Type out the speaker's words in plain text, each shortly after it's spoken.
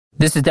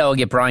This is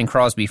Delegate Brian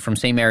Crosby from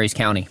St. Mary's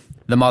County,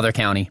 the Mother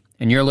County,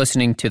 and you're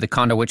listening to the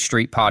Conduit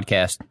Street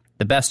Podcast,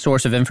 the best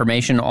source of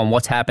information on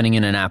what's happening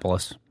in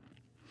Annapolis.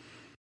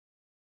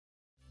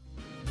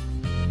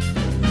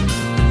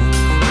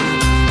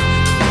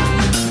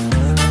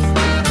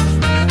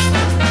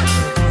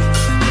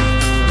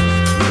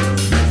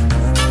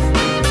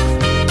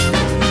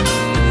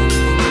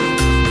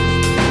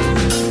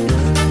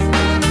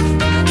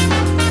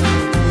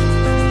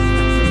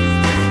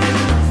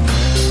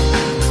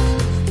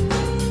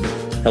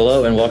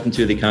 Hello and welcome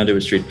to the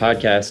Conduit Street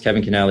Podcast.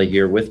 Kevin Canale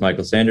here with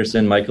Michael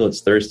Sanderson. Michael,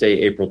 it's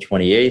Thursday, April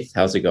 28th.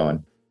 How's it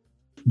going?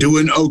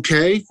 Doing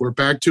okay. We're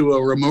back to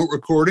a remote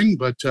recording,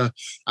 but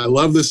I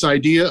love this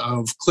idea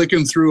of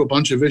clicking through a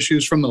bunch of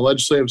issues from the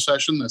legislative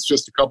session that's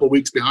just a couple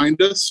weeks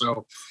behind us.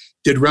 So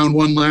did round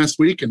one last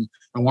week, and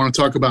I want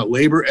to talk about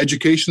labor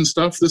education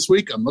stuff this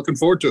week. I'm looking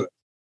forward to it.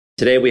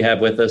 Today we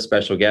have with us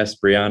special guest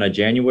Brianna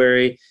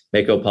January,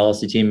 MACo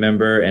policy team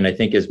member, and I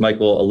think as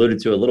Michael alluded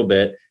to a little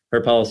bit, her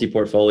policy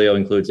portfolio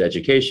includes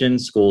education,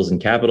 schools and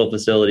capital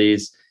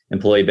facilities,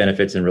 employee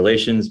benefits and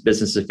relations,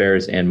 business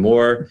affairs, and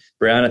more.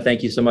 Brianna,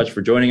 thank you so much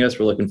for joining us.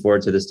 We're looking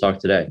forward to this talk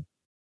today.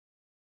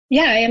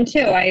 Yeah, I am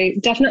too. I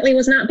definitely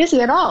was not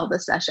busy at all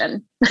this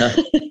session.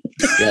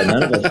 Yeah,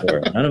 none of us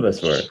were. None of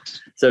us were.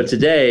 So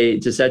today,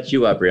 to set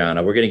you up,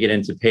 Brianna, we're going to get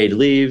into paid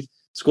leave,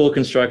 school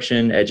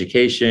construction,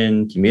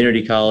 education,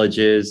 community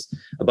colleges,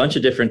 a bunch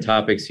of different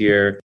topics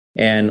here.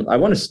 And I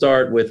want to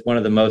start with one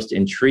of the most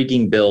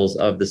intriguing bills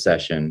of the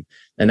session,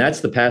 and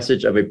that's the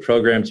passage of a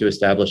program to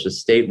establish a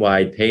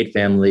statewide paid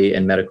family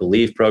and medical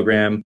leave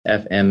program,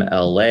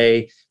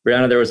 FMLA.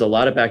 Brianna, there was a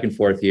lot of back and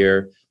forth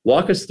here.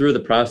 Walk us through the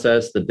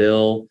process, the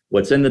bill,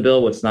 what's in the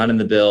bill, what's not in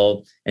the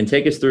bill, and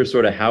take us through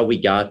sort of how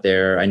we got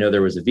there. I know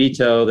there was a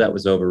veto that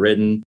was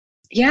overridden.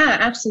 Yeah,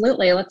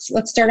 absolutely. Let's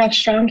start off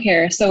strong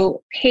here.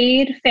 So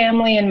paid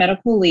family and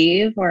medical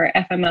leave, or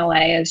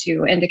FMLA, as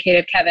you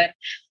indicated, Kevin.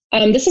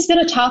 This has been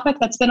a topic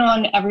that's been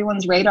on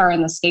everyone's radar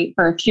in the state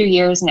for a few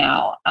years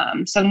now.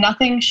 So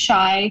nothing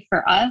shy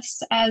for us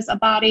as a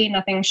body,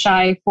 nothing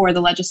shy for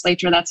the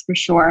legislature, that's for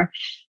sure.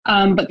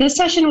 But this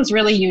session was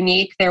really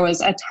unique. There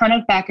was a ton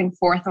of back and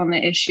forth on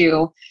the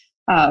issue.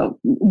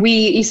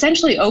 We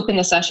essentially opened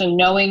the session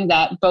knowing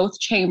that both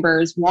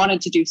chambers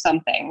wanted to do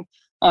something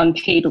on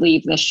paid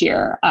leave this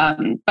year.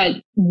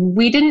 But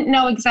we didn't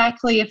know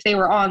exactly if they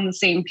were on the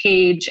same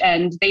page,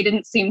 and they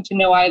didn't seem to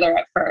know either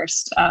at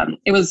first.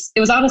 It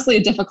was honestly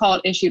a difficult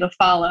issue to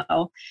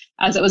follow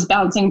as it was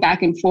bouncing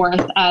back and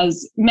forth,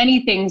 as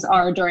many things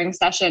are during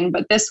session,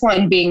 but this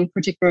one being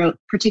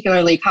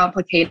particularly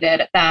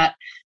complicated at that.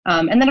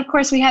 And then, of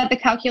course, we had the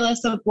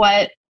calculus of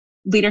what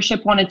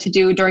leadership wanted to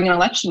do during an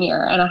election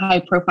year and a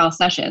high-profile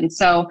session.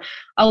 So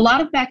a lot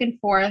of back and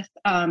forth.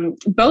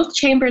 Both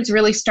chambers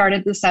really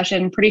started the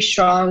session pretty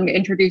strong,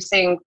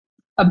 introducing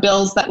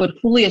bills that would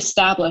fully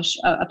establish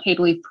a paid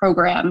leave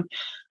program.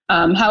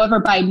 However,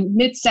 by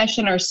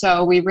mid-session or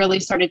so, we really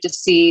started to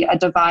see a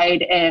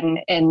divide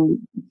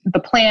in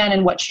the plan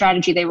and what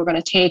strategy they were going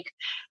to take.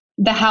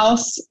 The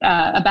House,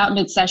 about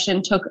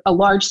mid-session, took a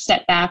large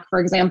step back,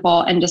 for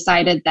example, and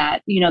decided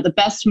that, the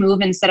best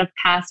move, instead of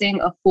passing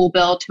a full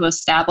bill to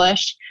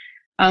establish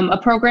a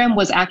program,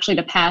 was actually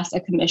to pass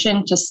a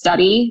commission to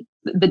study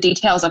the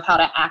details of how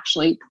to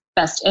actually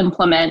best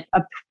implement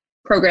a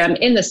program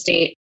in the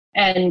state.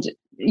 And,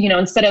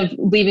 instead of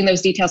leaving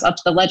those details up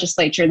to the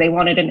legislature, they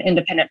wanted an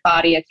independent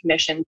body, a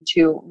commission,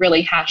 to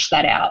really hash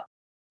that out.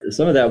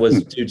 Some of that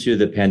was due to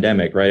the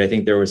pandemic, right? I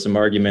think there were some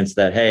arguments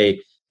that,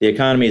 hey, the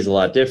economy is a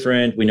lot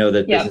different. We know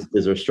that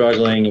businesses are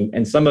struggling.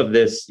 And some of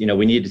this,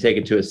 we need to take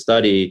it to a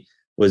study,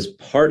 was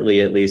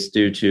partly at least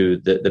due to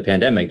the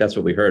pandemic. That's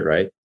what we heard,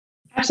 right?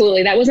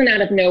 Absolutely. That wasn't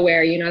out of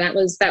nowhere.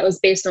 That was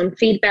based on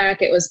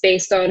feedback. It was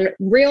based on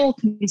real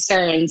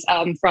concerns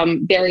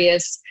from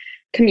various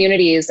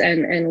communities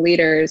and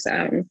leaders.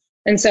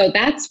 And so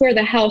that's where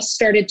the House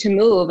started to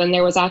move. And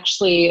there was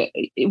actually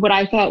what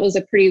I thought was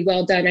a pretty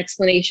well done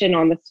explanation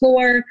on the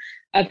floor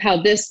of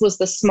how this was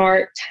the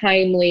smart,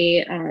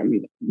 timely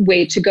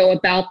way to go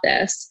about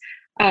this.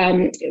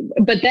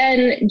 But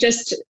then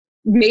just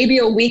maybe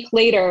a week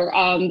later,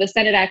 the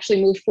Senate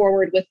actually moved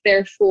forward with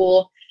their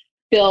full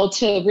bill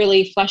to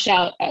really flesh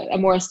out a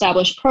more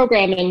established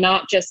program and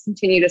not just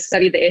continue to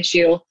study the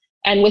issue.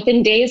 And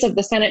within days of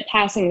the Senate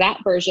passing that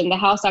version, the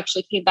House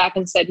actually came back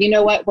and said, you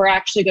know what, we're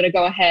actually going to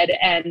go ahead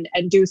and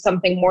do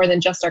something more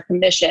than just our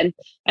commission.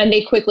 And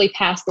they quickly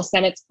passed the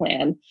Senate's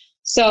plan.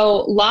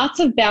 So lots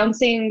of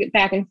bouncing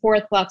back and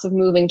forth, lots of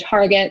moving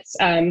targets.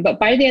 But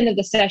by the end of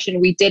the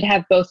session, we did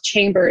have both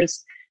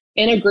chambers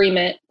in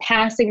agreement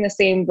passing the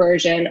same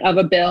version of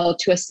a bill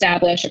to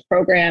establish a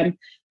program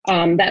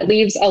that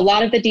leaves a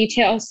lot of the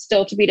details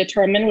still to be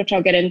determined, which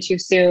I'll get into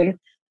soon.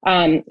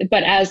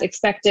 But as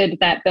expected,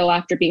 that bill,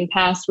 after being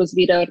passed, was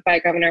vetoed by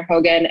Governor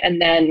Hogan,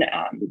 and then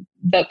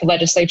the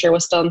legislature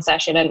was still in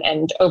session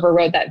and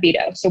overrode that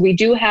veto. So we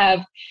do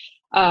have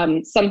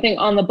something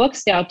on the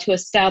books now to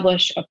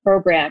establish a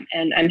program.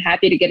 And I'm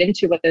happy to get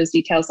into what those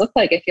details look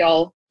like if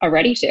y'all are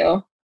ready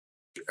to.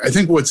 I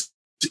think what's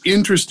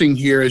interesting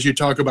here as you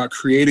talk about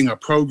creating a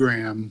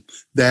program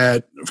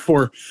that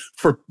for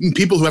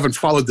people who haven't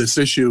followed this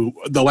issue,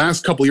 the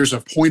last couple of years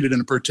have pointed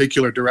in a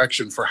particular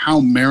direction for how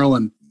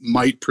Maryland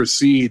might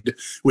proceed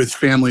with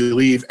family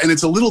leave. And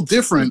it's a little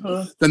different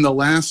than the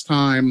last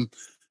time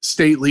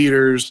state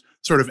leaders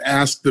sort of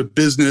asked the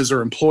business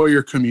or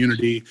employer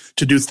community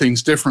to do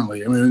things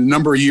differently. I mean, a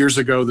number of years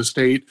ago, the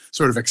state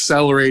sort of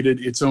accelerated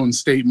its own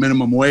state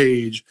minimum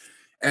wage.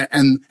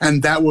 And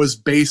that was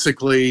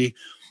basically,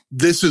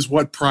 this is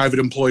what private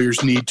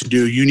employers need to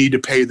do. You need to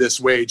pay this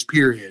wage,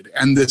 period.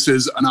 And this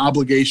is an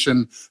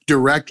obligation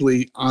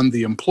directly on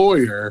the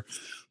employer.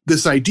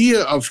 This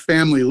idea of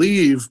family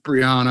leave,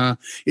 Brianna,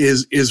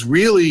 is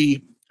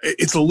really,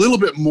 it's a little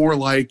bit more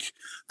like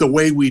the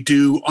way we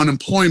do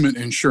unemployment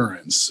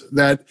insurance,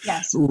 that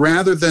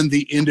rather than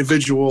the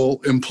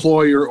individual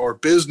employer or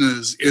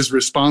business is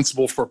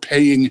responsible for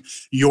paying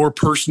your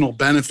personal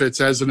benefits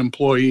as an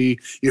employee,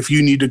 if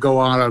you need to go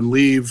out on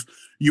leave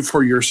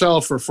for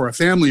yourself or for a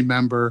family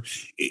member,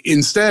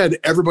 instead,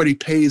 everybody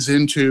pays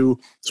into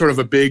sort of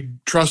a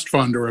big trust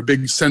fund or a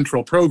big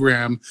central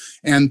program,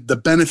 and the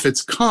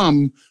benefits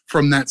come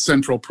from that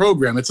central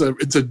program. It's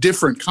a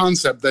different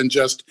concept than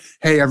just,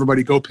 hey,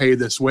 everybody go pay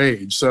this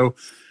wage. So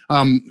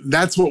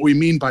that's what we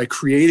mean by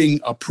creating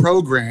a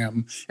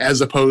program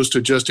as opposed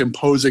to just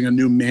imposing a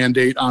new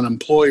mandate on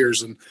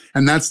employers.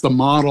 And that's the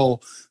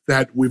model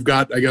that we've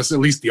got, I guess, at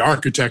least the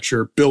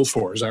architecture built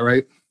for. Is that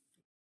right?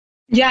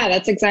 Yeah,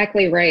 that's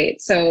exactly right.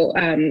 So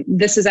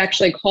this is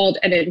actually called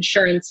an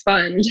insurance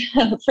fund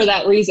for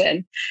that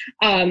reason.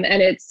 And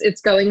it's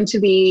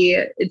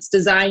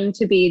designed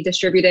to be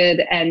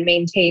distributed and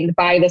maintained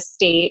by the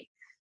state,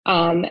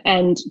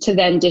 and to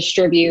then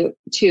distribute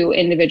to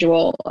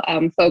individual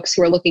folks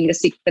who are looking to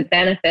seek the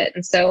benefit.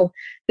 And so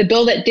the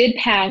bill that did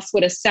pass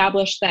would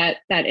establish that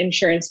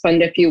insurance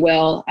fund, if you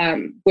will,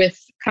 with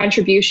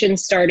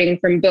contributions starting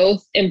from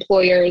both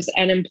employers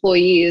and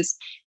employees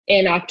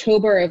in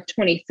October of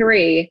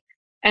 23,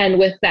 and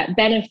with that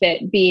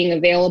benefit being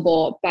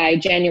available by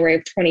January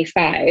of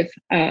 25.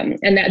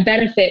 And that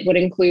benefit would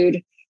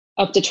include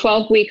up to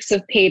 12 weeks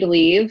of paid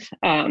leave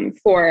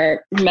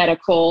for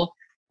medical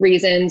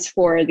reasons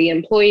for the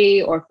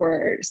employee or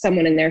for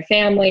someone in their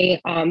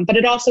family. But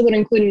it also would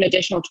include an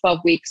additional 12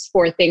 weeks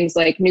for things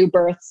like new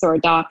births or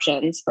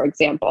adoptions, for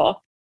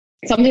example.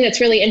 Something that's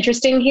really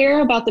interesting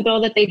here about the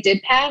bill that they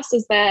did pass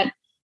is that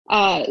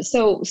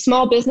so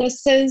small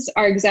businesses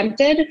are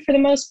exempted for the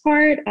most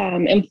part.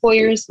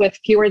 Employers with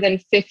fewer than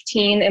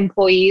 15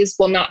 employees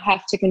will not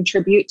have to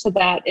contribute to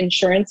that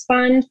insurance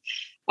fund.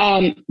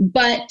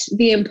 But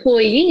the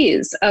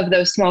employees of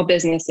those small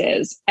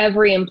businesses,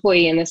 every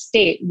employee in the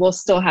state will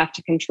still have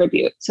to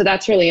contribute. So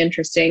that's really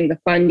interesting. The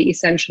fund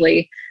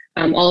essentially,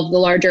 all of the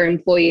larger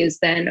employees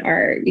then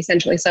are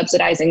essentially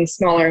subsidizing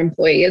smaller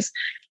employers,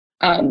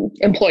 I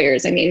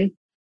mean.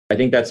 I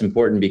think that's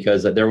important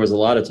because there was a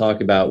lot of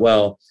talk about,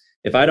 well,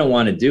 if I don't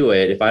want to do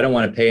it, if I don't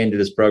want to pay into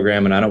this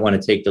program and I don't want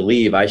to take the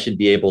leave, I should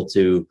be able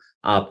to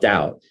opt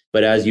out.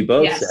 But as you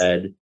both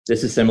said,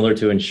 this is similar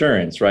to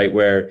insurance, right?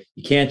 Where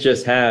you can't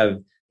just have,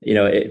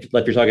 if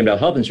you're talking about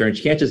health insurance,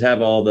 you can't just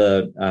have all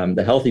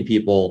the healthy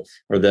people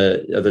or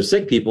the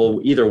sick people,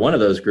 either one of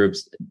those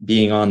groups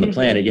being on the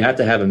planet. You have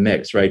to have a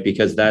mix, right?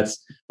 Because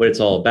that's what it's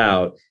all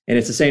about. And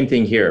it's the same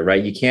thing here,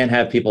 right? You can't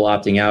have people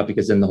opting out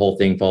because then the whole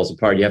thing falls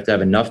apart. You have to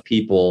have enough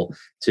people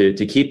to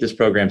keep this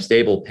program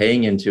stable,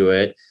 paying into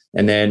it.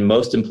 And then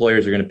most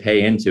employers are going to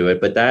pay into it.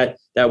 But that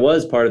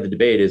was part of the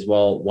debate is,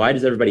 well, why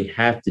does everybody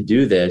have to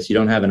do this? You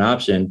don't have an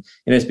option.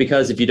 And it's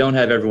because if you don't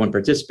have everyone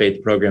participate,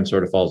 the program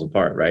sort of falls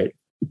apart, right?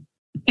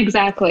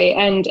 Exactly.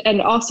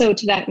 And also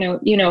to that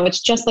note, it's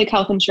just like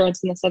health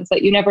insurance in the sense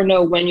that you never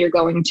know when you're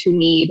going to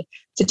need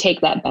to take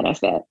that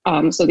benefit.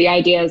 So the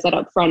idea is that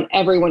up front,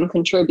 everyone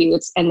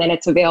contributes and then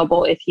it's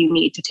available if you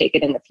need to take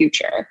it in the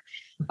future.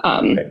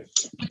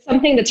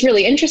 Something that's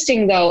really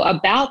interesting, though,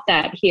 about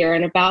that here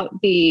and about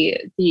the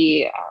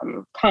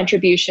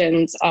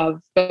contributions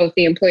of both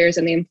the employers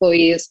and the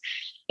employees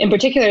in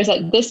particular is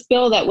that this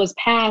bill that was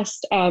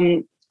passed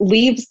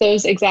leaves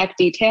those exact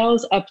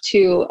details up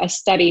to a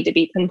study to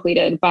be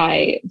completed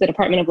by the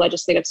Department of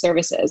Legislative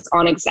Services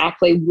on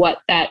exactly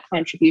what that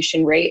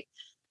contribution rate,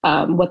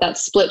 what that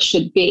split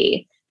should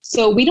be.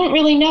 So we don't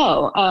really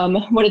know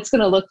what it's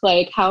going to look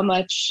like, how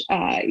much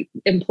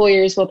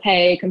employers will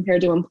pay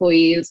compared to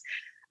employees.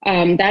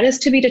 That is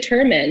to be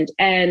determined.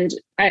 And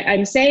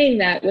I'm saying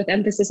that with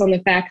emphasis on the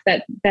fact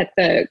that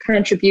the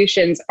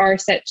contributions are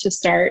set to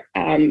start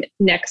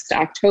next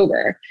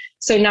October.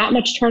 So not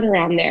much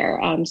turnaround there.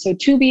 So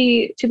to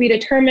be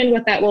determined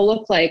what that will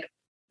look like.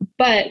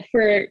 But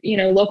for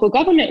local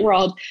government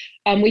world,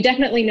 we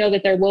definitely know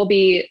that there will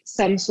be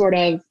some sort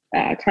of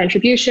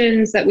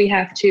contributions that we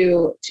have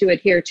to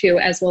adhere to,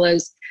 as well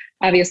as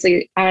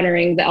obviously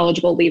honoring the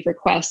eligible leave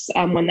requests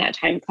when that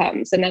time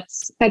comes. And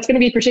that's going to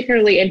be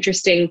particularly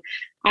interesting,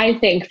 I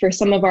think, for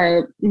some of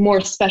our more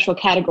special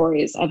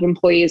categories of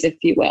employees, if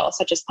you will,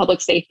 such as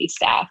public safety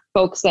staff,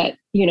 folks that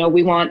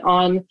we want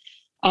on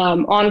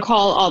on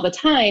call all the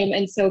time.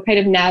 And so kind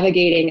of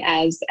navigating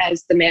as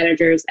the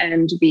managers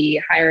and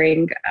the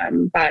hiring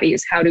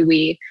bodies, how do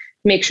we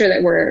make sure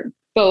that we're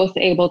both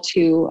able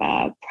to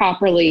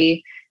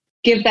properly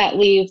give that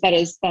leave that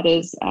is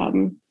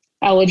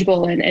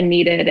eligible and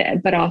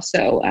needed, but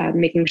also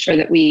making sure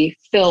that we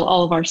fill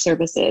all of our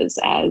services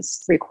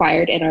as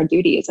required in our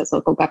duties as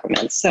local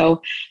governments.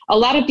 So a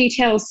lot of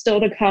details still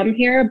to come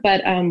here,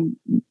 but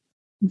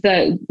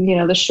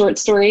the short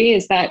story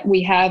is that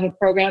we have a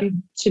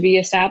program to be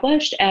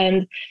established,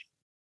 and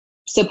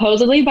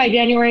supposedly by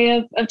January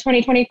of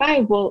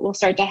 2025, we'll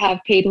start to have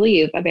paid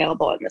leave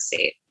available in the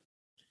state.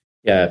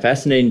 Yeah,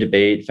 fascinating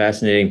debate,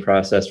 fascinating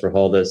process for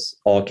how this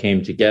all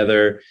came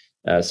together.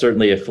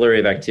 Certainly a flurry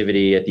of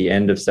activity at the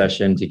end of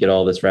session to get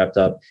all this wrapped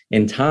up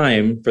in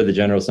time for the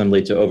General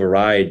Assembly to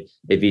override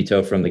a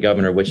veto from the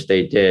governor, which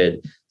they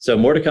did. So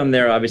more to come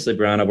there, obviously,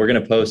 Brianna. We're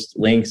going to post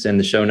links in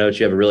the show notes.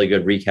 You have a really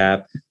good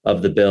recap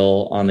of the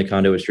bill on the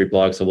Conduit Street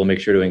blog, so we'll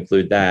make sure to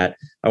include that.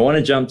 I want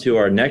to jump to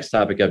our next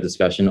topic of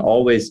discussion,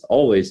 always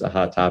a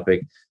hot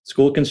topic,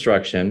 school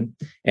construction.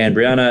 And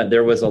Brianna,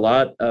 there was a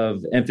lot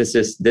of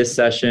emphasis this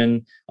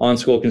session on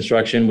school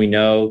construction. We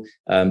know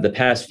the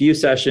past few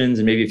sessions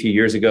and maybe a few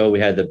years ago, we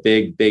had the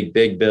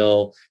big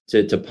bill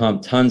to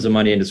pump tons of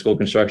money into school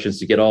constructions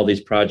to get all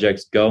these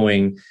projects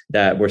going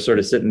that were sort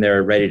of sitting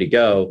there ready to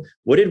go.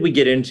 What did we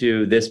get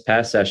into this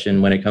past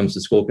session when it comes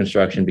to school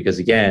construction? Because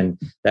again,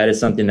 that is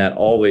something that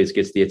always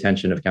gets the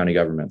attention of county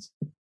governments.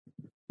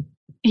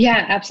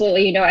 Yeah,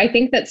 absolutely. I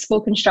think that school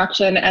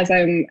construction, as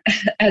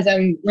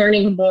I'm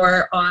learning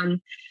more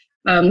on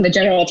the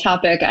general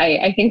topic,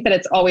 I think that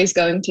it's always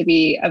going to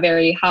be a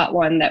very hot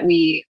one that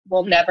we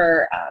will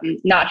never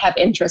not have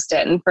interest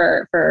in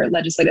for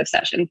legislative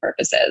session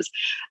purposes.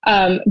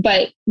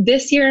 But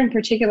this year in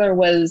particular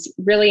was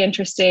really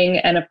interesting.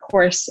 And of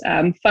course,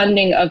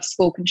 funding of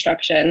school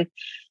construction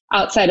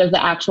outside of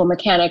the actual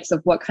mechanics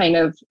of what kind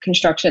of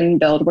construction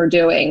build we're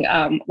doing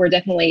were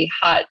definitely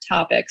hot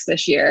topics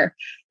this year.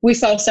 We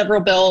saw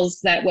several bills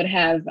that would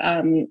have,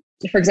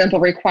 for example,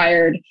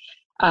 required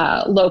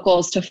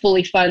locals to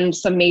fully fund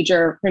some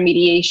major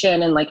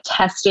remediation and like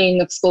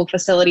testing of school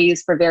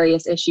facilities for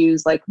various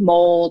issues like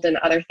mold and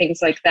other things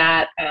like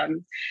that.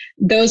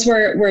 Those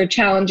were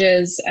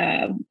challenges,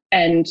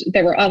 and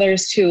there were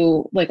others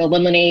to like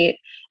eliminate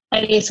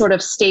any sort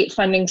of state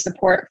funding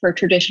support for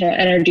traditional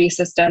energy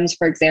systems,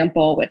 for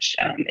example, which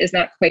is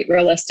not quite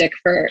realistic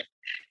for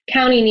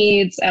county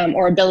needs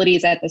or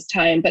abilities at this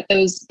time, but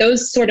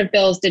those sort of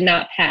bills did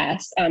not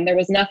pass. There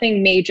was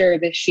nothing major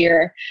this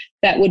year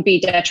that would be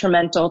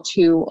detrimental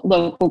to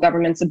local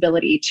government's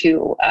ability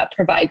to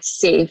provide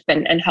safe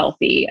and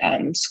healthy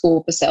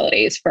school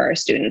facilities for our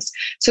students.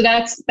 So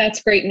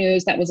that's great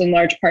news. That was in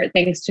large part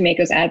thanks to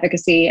MACo's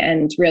advocacy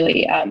and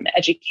really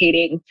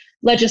educating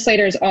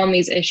legislators on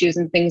these issues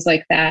and things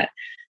like that.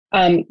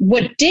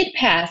 What did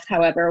pass,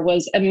 however,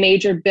 was a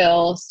major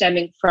bill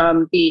stemming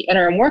from the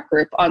interim work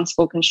group on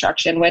school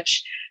construction,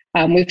 which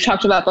we've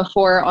talked about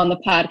before on the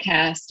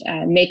podcast.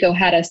 MACo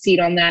had a seat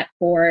on that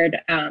board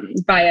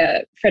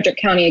via Frederick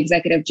County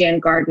Executive Jan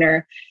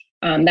Gardner.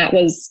 That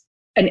was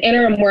an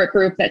interim work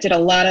group that did a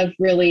lot of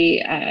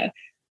really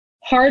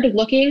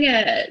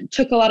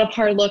took a lot of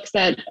hard looks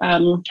at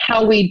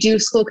how we do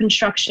school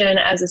construction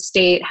as a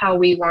state, how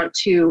we want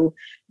to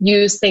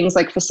use things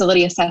like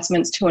facility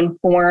assessments to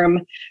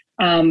inform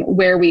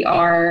where we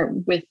are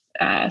with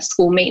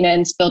school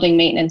maintenance, building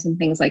maintenance, and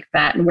things like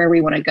that, and where we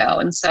want to go.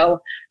 And so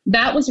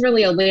that was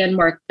really a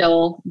landmark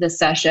bill this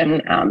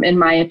session, in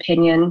my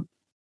opinion.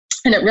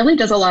 And it really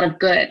does a lot of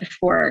good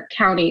for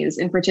counties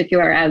in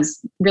particular as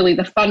really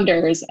the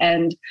funders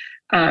and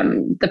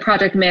the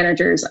project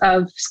managers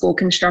of school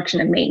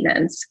construction and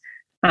maintenance.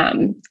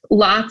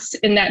 Lots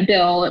in that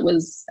bill. It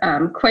was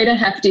quite a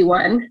hefty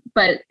one,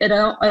 but it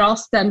all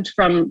stemmed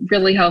from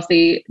really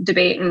healthy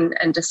debate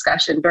and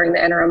discussion during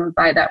the interim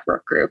by that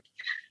work group.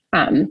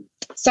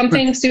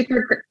 Something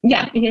super,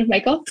 yeah,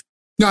 Michael?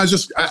 No,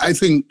 I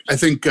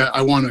think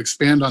I want to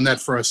expand on that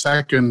for a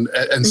second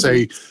and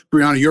say,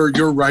 Brianna,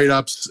 your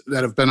write-ups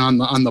that have been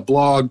on the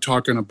blog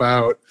talking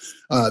about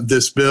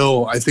this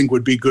bill, I think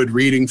would be good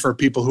reading for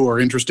people who are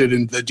interested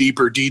in the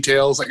deeper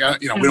details. Like,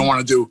 we don't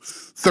want to do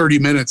 30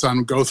 minutes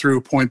on go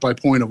through point by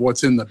point of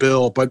what's in the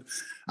bill, but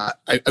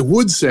I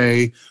would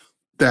say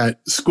that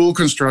school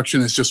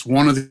construction is just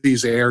one of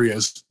these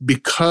areas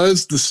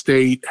because the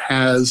state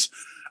has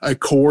a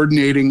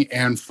coordinating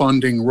and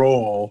funding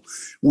role.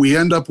 We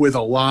end up with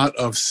a lot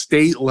of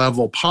state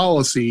level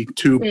policy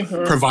to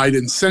provide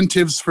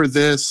incentives for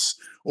this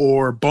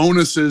or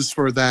bonuses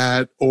for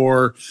that,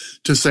 or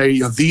to say,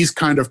 these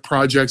kind of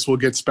projects will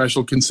get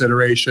special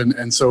consideration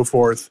and so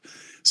forth.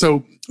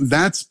 So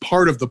that's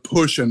part of the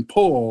push and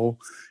pull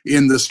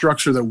in the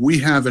structure that we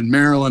have in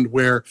Maryland,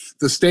 where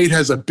the state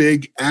has a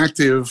big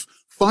active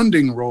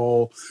funding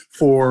role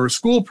for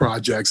school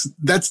projects.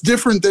 That's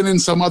different than in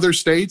some other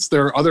states.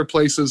 There are other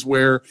places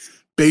where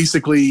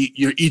basically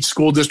each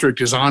school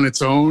district is on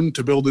its own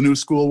to build a new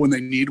school when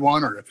they need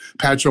one or to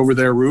patch over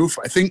their roof.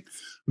 I think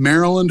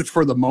Maryland,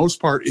 for the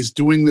most part, is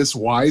doing this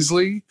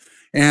wisely.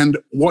 And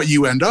what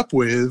you end up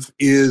with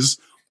is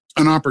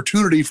an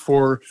opportunity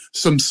for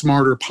some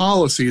smarter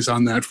policies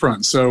on that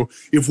front. So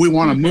if we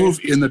want to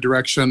move in the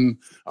direction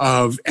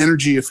of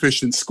energy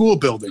efficient school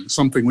buildings,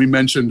 something we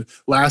mentioned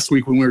last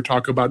week when we were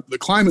talking about the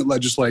climate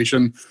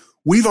legislation,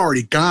 we've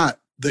already got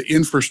the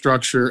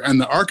infrastructure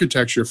and the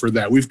architecture for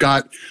that. We've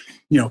got,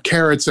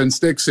 carrots and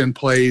sticks in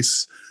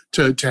place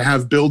to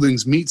have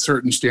buildings meet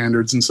certain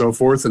standards and so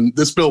forth. And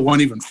this bill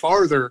went even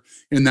farther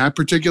in that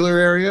particular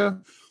area.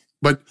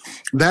 But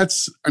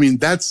that's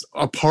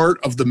a part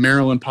of the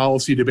Maryland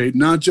policy debate,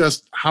 not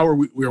just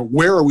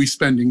where are we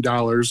spending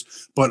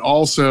dollars, but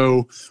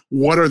also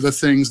what are the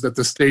things that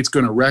the state's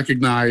going to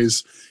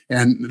recognize.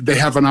 And they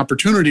have an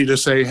opportunity to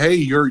say, hey,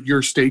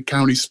 your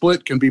state-county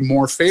split can be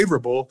more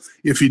favorable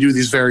if you do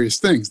these various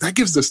things. That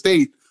gives the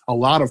state a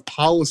lot of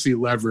policy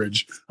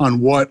leverage on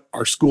what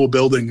our school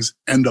buildings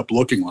end up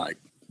looking like.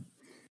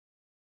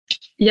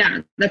 Yeah,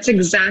 that's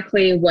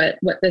exactly what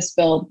this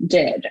bill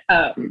did,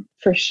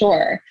 for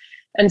sure.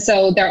 And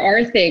so there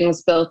are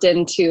things built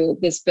into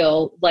this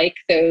bill, like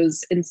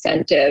those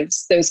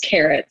incentives, those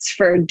carrots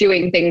for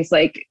doing things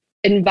like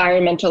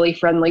environmentally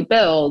friendly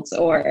builds,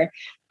 or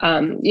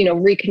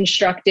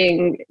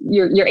reconstructing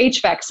your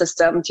HVAC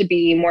system to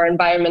be more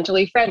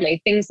environmentally friendly,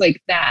 things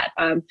like that.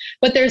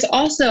 But there's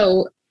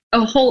also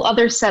a whole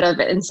other set of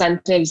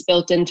incentives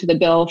built into the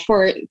bill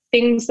for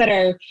things that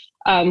are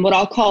what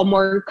I'll call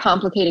more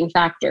complicating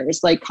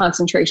factors, like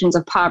concentrations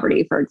of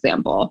poverty, for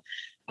example.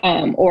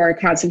 Or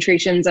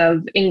concentrations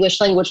of English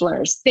language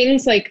learners,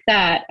 things like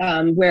that,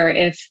 where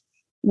if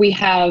we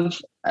have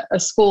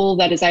a school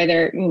that is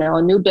either,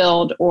 a new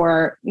build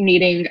or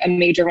needing a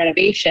major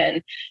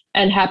renovation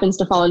and happens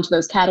to fall into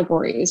those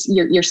categories,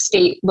 your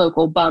state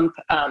local bump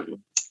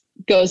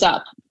goes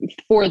up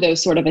for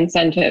those sort of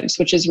incentives,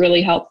 which is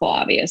really helpful,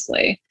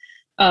 obviously.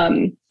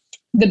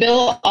 The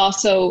bill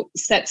also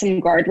set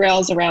some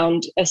guardrails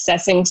around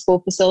assessing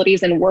school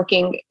facilities and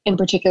working in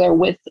particular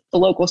with the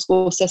local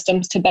school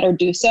systems to better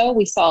do so.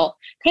 We saw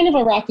kind of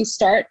a rocky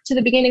start to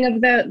the beginning of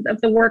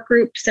the work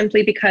group,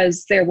 simply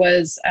because there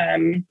was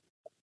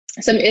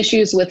some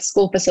issues with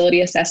school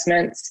facility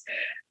assessments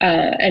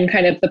and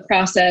kind of the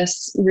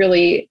process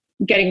really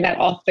getting that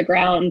off the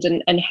ground,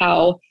 and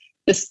how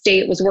the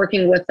state was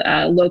working with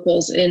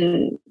locals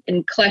in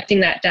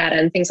collecting that data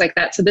and things like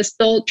that. So this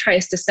bill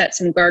tries to set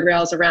some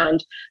guardrails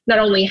around not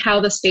only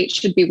how the state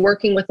should be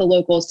working with the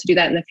locals to do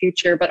that in the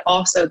future, but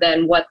also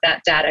then what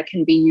that data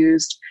can be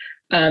used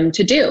to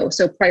do.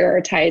 So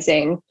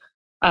prioritizing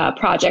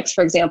projects,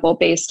 for example,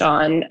 based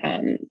on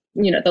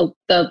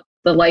the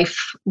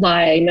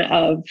lifeline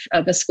of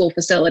a school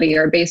facility,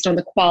 or based on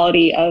the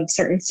quality of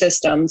certain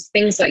systems,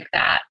 things like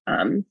that.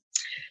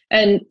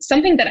 And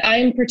something that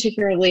I'm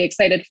particularly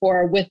excited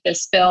for with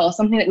this bill,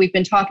 something that we've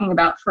been talking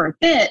about for a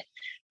bit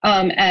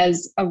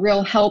as a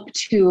real help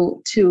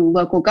to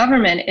local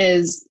government,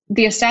 is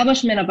the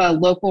establishment of a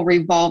local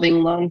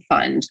revolving loan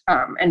fund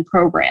and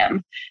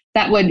program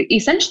that would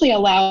essentially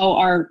allow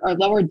our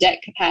lower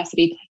debt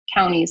capacity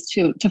counties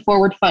to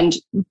forward fund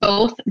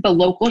both the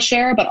local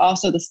share, but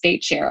also the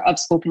state share of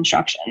school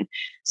construction.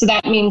 So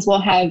that means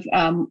we'll have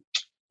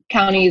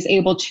counties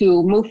able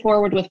to move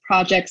forward with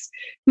projects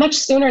much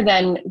sooner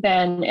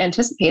than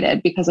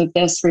anticipated because of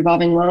this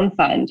revolving loan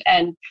fund.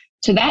 And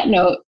to that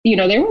note,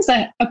 there was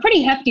a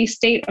pretty hefty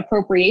state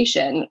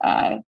appropriation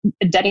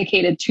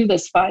dedicated to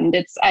this fund.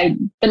 The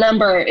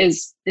number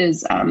is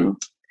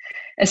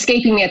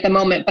escaping me at the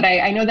moment, but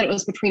I know that it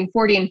was between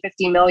 40 and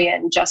 50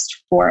 million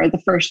just for the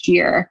first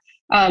year.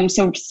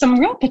 So some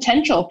real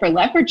potential for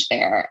leverage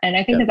there. And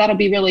I think that that'll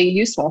be really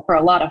useful for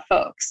a lot of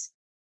folks.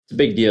 It's a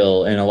big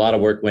deal, and a lot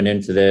of work went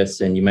into this.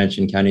 And you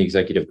mentioned County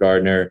Executive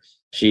Gardner.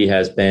 She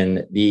has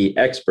been the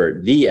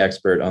expert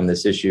on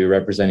this issue,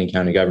 representing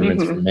county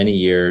governments for many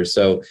years.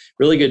 So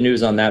really good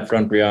news on that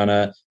front,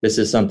 Brianna. This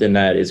is something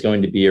that is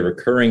going to be a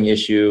recurring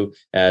issue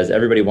as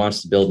everybody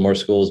wants to build more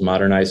schools,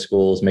 modernize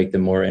schools, make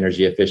them more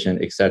energy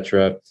efficient, et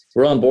cetera.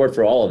 We're on board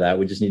for all of that.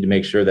 We just need to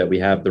make sure that we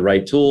have the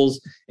right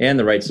tools and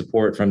the right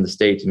support from the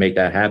state to make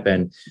that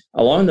happen.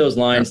 Along those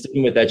lines,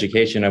 sticking with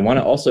education, I want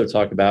to also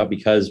talk about,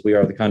 because we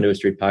are the Conduit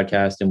Street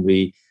podcast and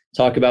we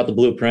talk about the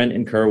blueprint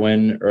in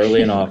Kerwin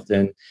early and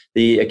often,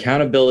 the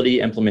Accountability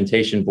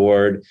Implementation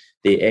Board,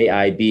 the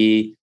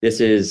AIB.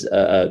 This is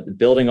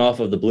building off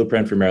of the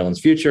blueprint for Maryland's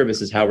future.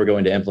 This is how we're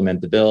going to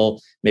implement the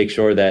bill, make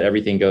sure that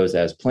everything goes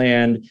as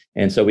planned.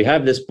 And so we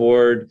have this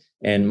board,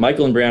 and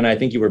Michael and Brianna, I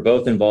think you were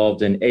both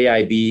involved in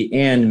AIB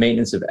and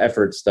maintenance of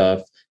effort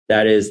stuff.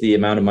 That is the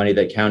amount of money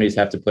that counties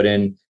have to put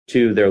in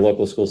to their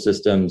local school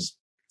systems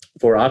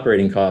for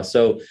operating costs.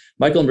 So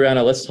Michael and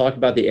Brianna, let's talk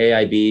about the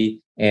AIB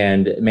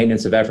and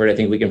maintenance of effort. I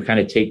think we can kind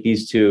of take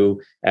these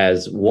two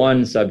as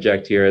one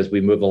subject here as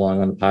we move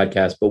along on the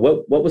podcast. But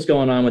what was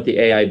going on with the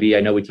AIB?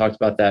 I know we talked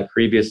about that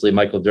previously,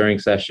 Michael, during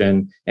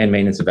session, and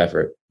maintenance of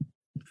effort.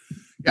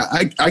 Yeah,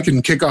 I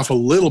can kick off a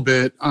little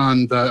bit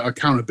on the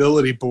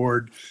accountability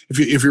board.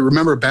 If you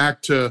remember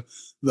back to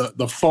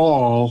the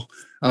fall,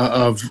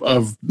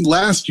 of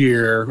last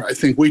year, I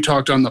think we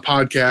talked on the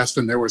podcast,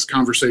 and there was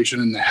conversation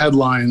in the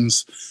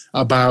headlines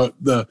about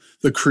the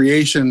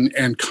creation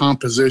and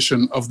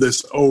composition of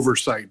this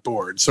oversight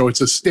board. So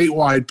it's a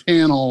statewide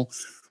panel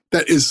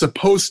that is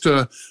supposed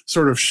to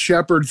sort of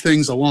shepherd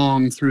things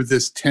along through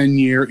this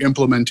 10-year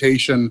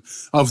implementation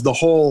of the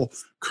whole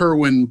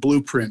Kirwan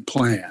Blueprint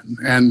plan.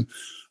 And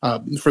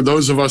for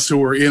those of us who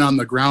were in on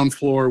the ground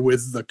floor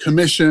with the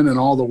commission and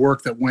all the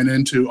work that went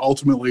into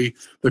ultimately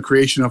the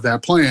creation of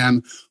that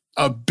plan,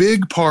 a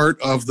big part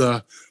of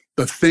the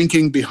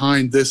thinking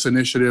behind this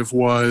initiative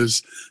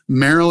was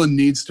Maryland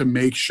needs to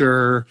make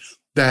sure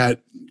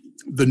that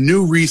the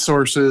new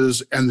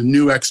resources and the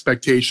new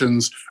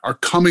expectations are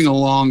coming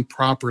along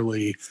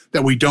properly,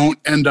 that we don't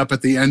end up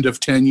at the end of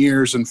 10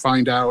 years and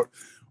find out,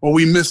 well,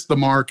 we missed the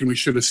mark and we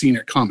should have seen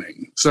it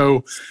coming.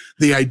 So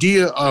the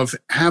idea of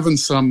having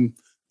some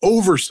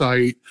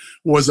oversight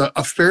was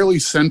a fairly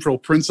central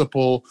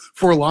principle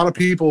for a lot of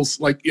people's,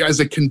 like, as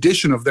a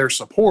condition of their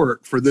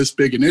support for this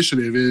big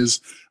initiative is,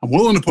 I'm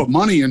willing to put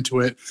money into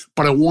it,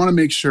 but I want to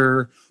make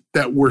sure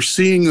that we're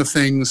seeing the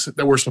things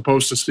that we're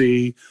supposed to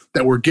see,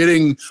 that we're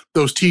getting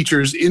those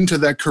teachers into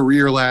that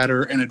career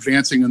ladder and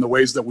advancing in the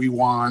ways that we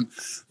want,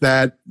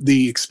 that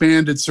the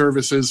expanded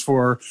services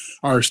for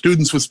our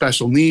students with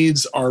special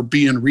needs are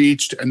being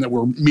reached and that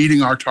we're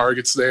meeting our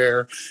targets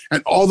there,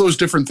 and all those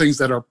different things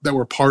that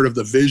were part of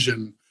the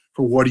vision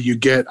for what do you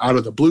get out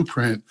of the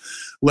blueprint.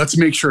 Let's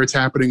make sure it's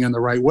happening in the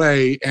right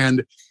way.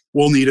 And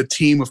we'll need a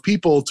team of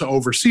people to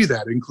oversee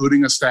that,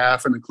 including a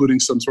staff and including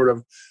some sort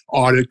of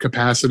audit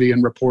capacity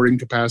and reporting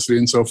capacity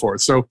and so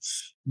forth. So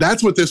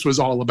that's what this was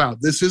all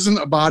about. This isn't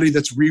a body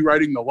that's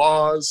rewriting the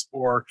laws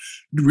or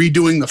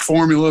redoing the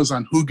formulas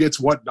on who gets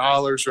what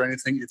dollars or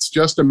anything. It's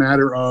just a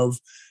matter of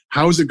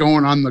how's it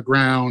going on the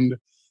ground,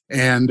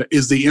 and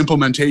is the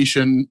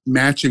implementation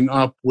matching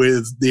up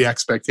with the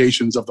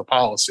expectations of the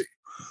policy?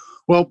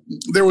 Well,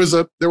 there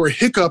were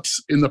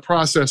hiccups in the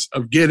process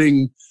of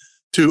getting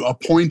to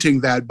appointing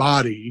that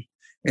body.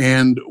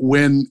 And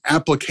when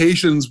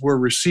applications were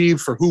received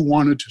for who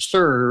wanted to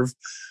serve,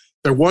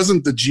 there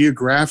wasn't the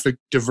geographic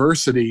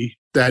diversity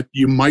that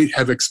you might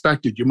have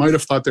expected. You might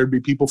have thought there'd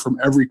be people from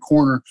every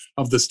corner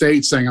of the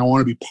state saying, I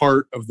want to be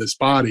part of this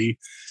body.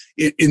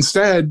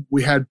 Instead,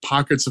 we had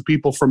pockets of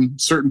people from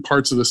certain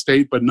parts of the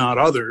state, but not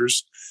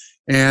others.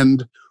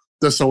 And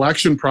the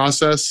selection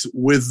process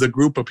with the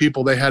group of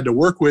people they had to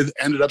work with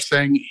ended up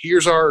saying,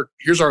 here's our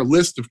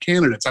list of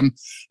candidates.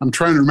 I'm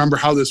trying to remember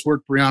how this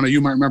worked, Brianna. You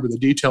might remember the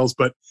details,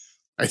 but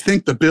I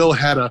think the bill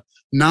had a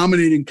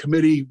nominating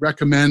committee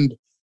recommend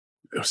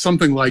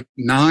something like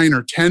 9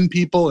 or 10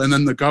 people, and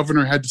then the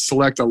governor had to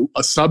select a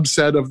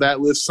subset of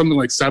that list, something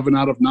like 7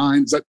 out of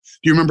 9. Do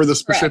you remember the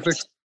specifics?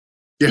 Correct.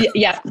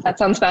 Yeah, that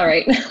sounds about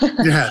right.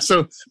 Yeah.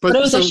 So, but it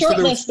was a short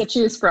list to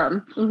choose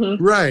from.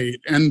 Mm-hmm. Right.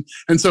 And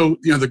so,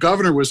 the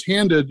governor was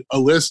handed a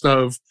list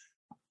of,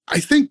 I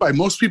think by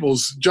most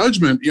people's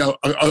judgment,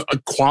 a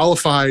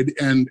qualified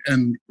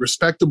and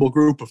respectable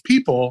group of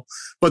people,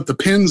 but the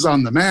pins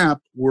on the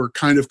map were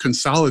kind of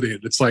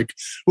consolidated. It's like,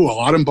 a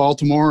lot in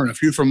Baltimore and a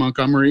few from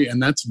Montgomery,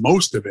 and that's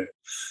most of it.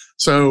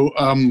 So,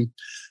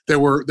 there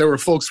were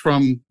folks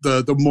from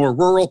the more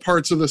rural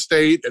parts of the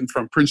state and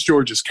from Prince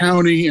George's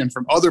County and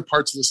from other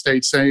parts of the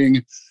state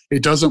saying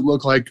it doesn't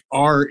look like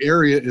our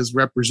area is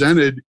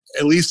represented,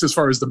 at least as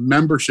far as the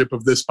membership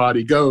of this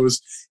body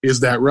goes.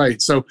 Is that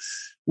right? So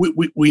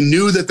we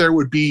knew that there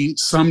would be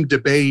some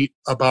debate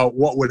about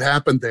what would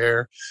happen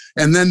there.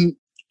 And then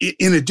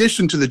in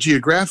addition to the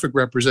geographic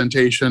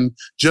representation,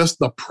 just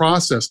the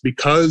process,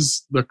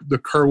 because the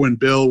Kirwan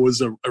bill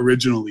was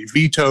originally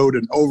vetoed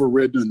and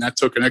overridden, and that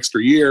took an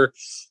extra year,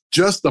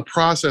 just the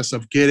process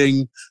of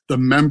getting the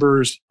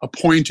members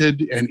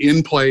appointed and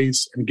in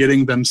place and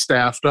getting them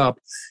staffed up,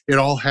 it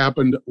all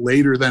happened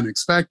later than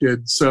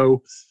expected.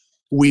 So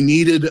we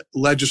needed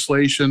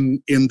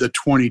legislation in the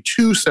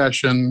 22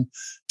 session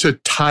to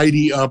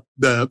tidy up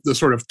the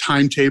sort of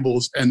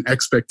timetables and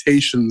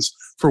expectations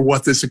for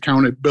what this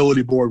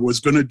accountability board was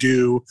going to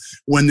do,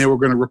 when they were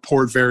going to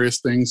report various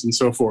things and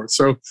so forth.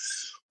 So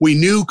we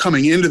knew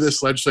coming into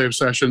this legislative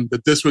session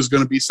that this was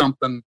going to be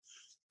something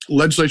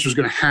legislature is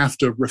going to have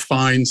to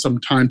refine some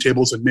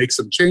timetables and make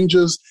some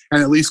changes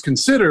and at least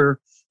consider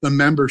the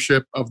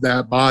membership of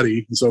that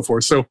body and so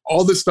forth. So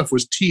all this stuff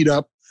was teed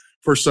up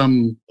for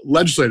some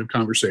legislative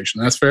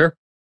conversation. That's fair?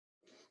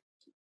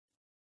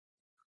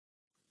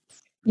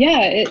 Yeah,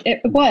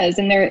 it was.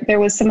 And there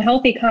was some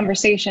healthy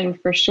conversation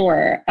for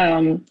sure.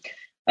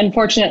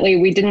 Unfortunately,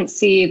 we didn't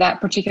see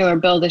that particular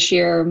bill this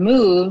year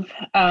move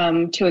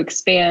to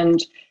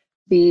expand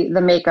the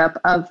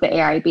makeup of the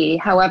AIB.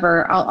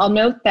 However, I'll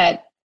note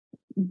that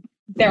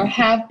there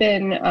have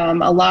been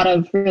a lot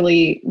of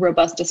really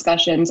robust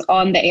discussions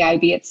on the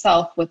AIB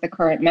itself with the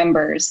current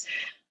members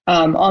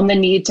on the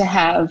need to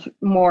have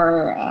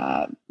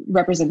more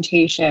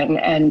representation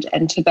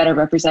and to better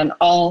represent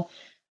all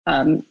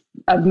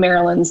of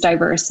Maryland's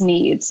diverse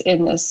needs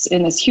in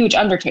this huge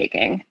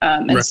undertaking.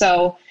 And right.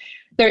 So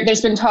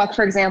there's been talk,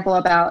 for example,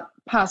 about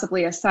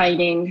possibly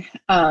assigning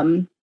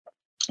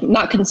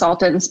not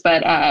consultants,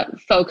 but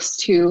folks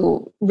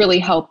to really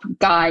help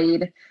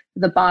guide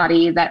the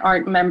body that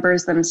aren't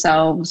members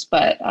themselves,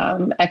 but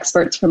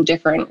experts from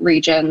different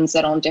regions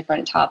and on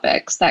different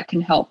topics that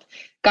can help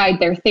guide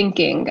their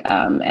thinking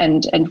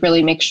and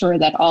really make sure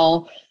that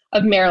all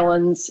of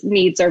Maryland's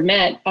needs are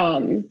met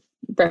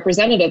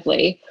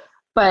representatively.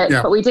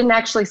 But we didn't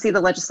actually see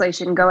the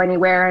legislation go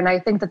anywhere. And I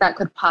think that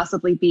could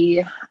possibly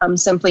be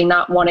simply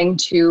not wanting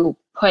to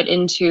put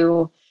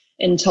into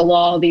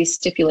law these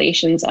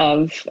stipulations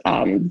of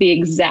the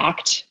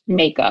exact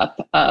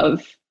makeup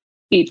of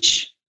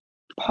each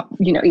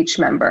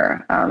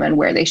member and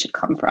where they should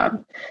come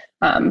from.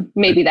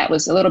 Maybe that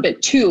was a little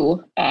bit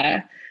too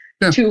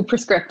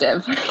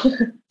prescriptive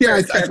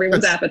for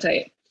everyone's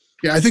appetite.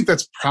 Yeah, I think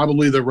that's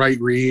probably the right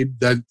read.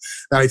 That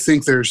I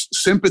think there's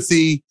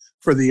sympathy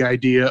for the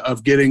idea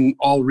of getting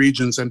all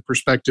regions and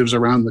perspectives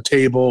around the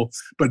table,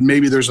 but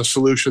maybe there's a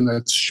solution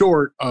that's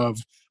short of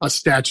a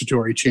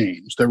statutory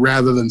change, that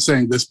rather than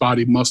saying this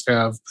body must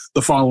have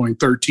the following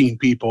 13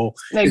 people,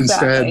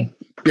 instead,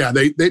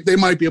 they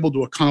might be able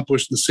to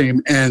accomplish the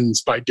same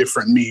ends by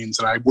different means.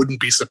 And I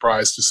wouldn't be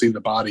surprised to see the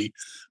body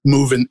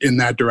move in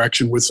that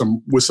direction with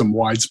some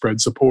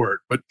widespread support.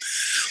 But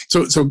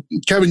so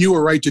Kevin, you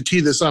were right to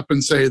tee this up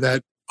and say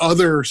that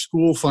other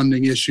school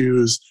funding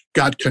issues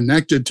got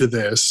connected to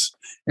this.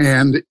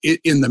 And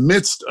in the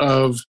midst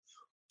of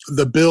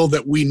the bill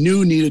that we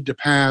knew needed to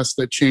pass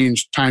that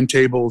changed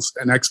timetables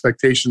and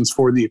expectations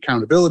for the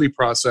accountability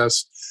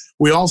process,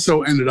 we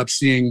also ended up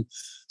seeing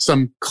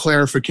some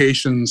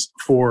clarifications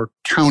for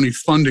county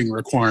funding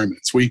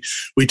requirements. We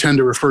tend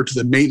to refer to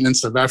the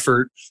maintenance of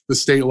effort, the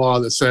state law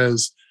that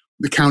says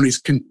the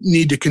counties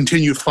need to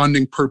continue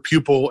funding per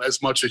pupil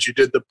as much as you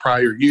did the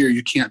prior year.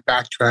 You can't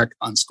backtrack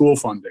on school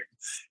funding.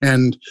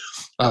 And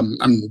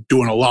I'm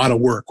doing a lot of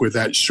work with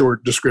that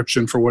short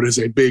description for what is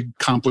a big,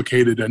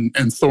 complicated,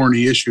 and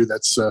thorny issue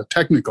that's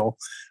technical.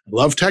 I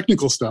love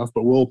technical stuff,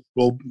 but we'll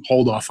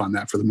hold off on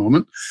that for the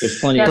moment. There's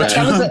plenty of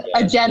that was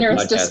a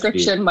generous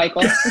description,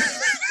 Michael.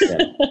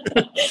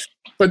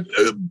 But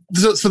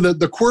so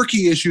the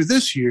quirky issue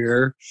this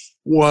year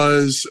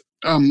was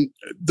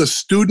the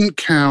student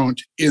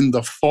count in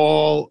the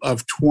fall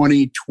of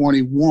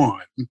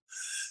 2021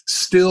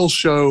 still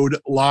showed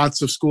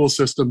lots of school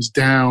systems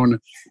down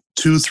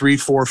 2, 3,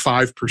 4,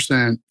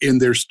 5% in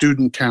their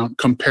student count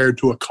compared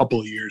to a couple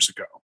of years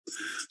ago.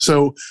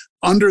 So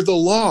under the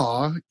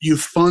law, you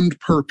fund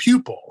per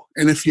pupil.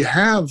 And if you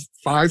have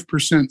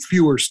 5%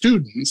 fewer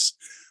students,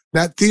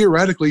 that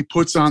theoretically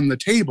puts on the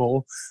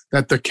table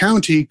that the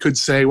county could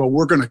say, well,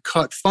 we're going to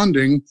cut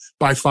funding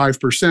by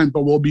 5%,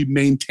 but we'll be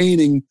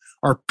maintaining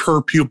our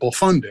per pupil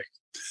funding.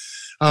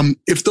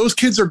 If those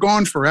kids are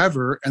gone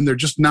forever and they're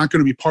just not going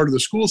to be part of the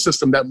school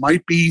system, that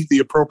might be the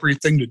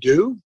appropriate thing to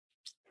do.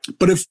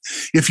 But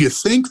if you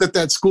think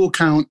that school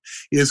count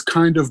is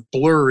kind of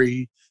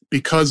blurry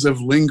because of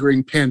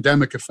lingering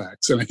pandemic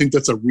effects, and I think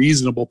that's a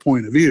reasonable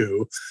point of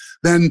view,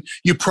 then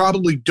you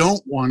probably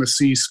don't want to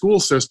see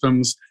school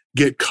systems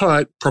get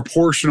cut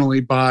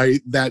proportionally by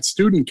that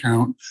student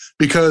count,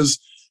 because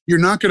you're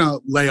not going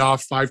to lay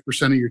off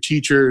 5% of your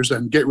teachers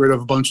and get rid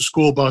of a bunch of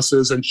school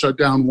buses and shut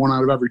down 1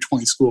 out of every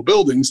 20 school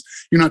buildings.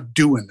 You're not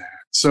doing that.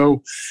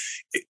 So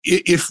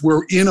if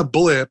we're in a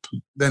blip,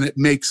 then it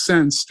makes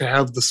sense to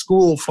have the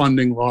school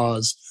funding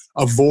laws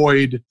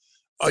avoid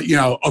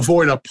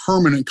a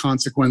permanent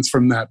consequence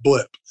from that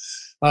blip.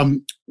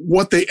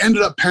 What they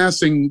ended up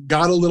passing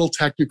got a little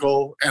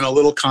technical and a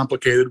little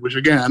complicated, which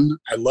again,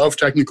 I love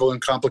technical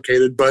and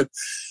complicated, but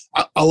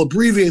I'll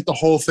abbreviate the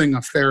whole thing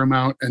a fair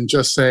amount and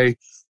just say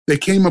they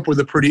came up with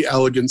a pretty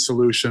elegant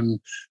solution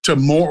to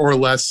more or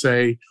less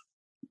say,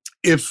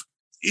 if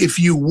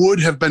you would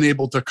have been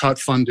able to cut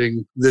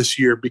funding this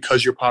year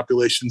because your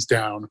population's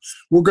down,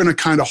 we're going to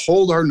kind of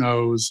hold our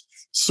nose,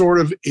 sort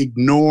of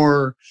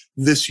ignore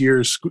this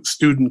year's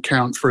student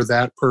count for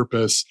that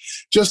purpose,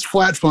 just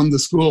flat fund the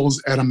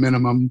schools at a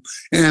minimum.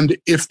 And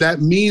if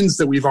that means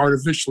that we've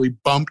artificially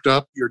bumped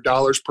up your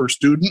dollars per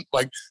student,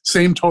 like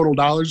same total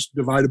dollars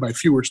divided by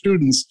fewer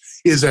students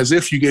is as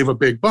if you gave a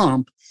big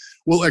bump,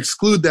 we'll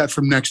exclude that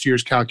from next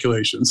year's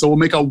calculation. So we'll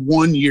make a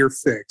 1-year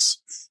fix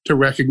to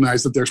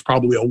recognize that there's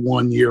probably a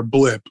 1-year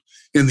blip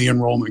in the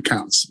enrollment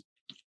counts.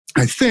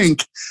 I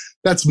think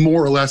that's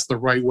more or less the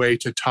right way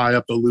to tie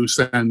up the loose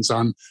ends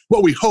on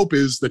what we hope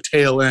is the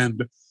tail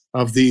end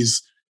of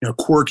these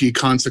quirky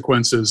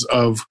consequences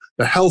of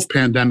the health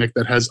pandemic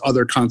that has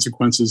other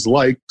consequences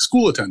like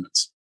school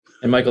attendance.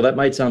 And Michael, that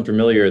might sound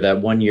familiar,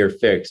 that 1-year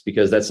fix,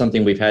 because that's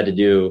something we've had to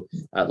do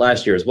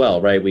last year as well,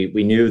 right?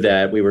 We knew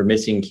that we were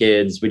missing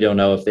kids. We don't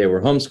know if they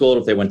were homeschooled,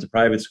 if they went to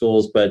private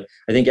schools, but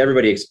I think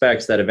everybody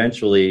expects that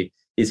eventually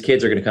these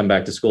kids are going to come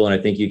back to school. And I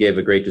think you gave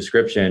a great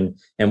description.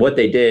 And what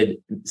they did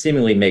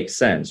seemingly makes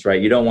sense,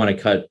 right? You don't want to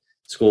cut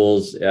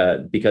schools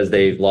because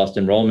they've lost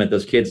enrollment.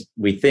 Those kids,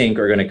 we think,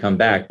 are going to come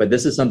back. But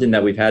this is something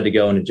that we've had to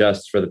go and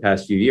adjust for the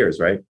past few years,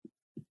 right?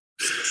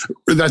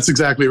 That's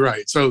exactly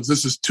right. So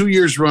this is 2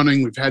 years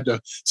running. We've had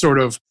to sort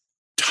of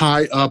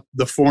tie up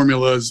the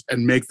formulas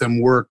and make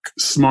them work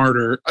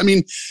smarter. I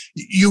mean,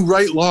 you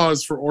write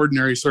laws for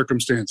ordinary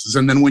circumstances.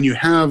 And then when you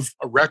have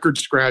a record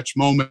scratch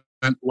moment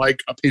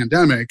like a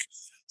pandemic,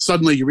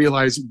 suddenly you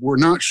realize we're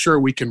not sure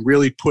we can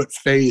really put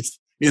faith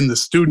in the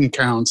student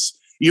counts,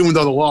 even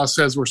though the law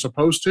says we're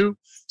supposed to.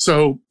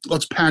 So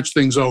let's patch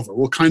things over.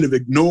 We'll kind of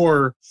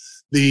ignore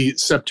the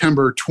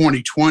September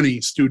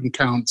 2020 student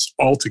counts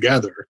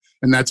altogether.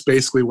 And that's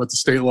basically what the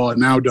state law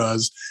now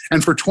does.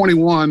 And for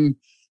 21,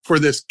 for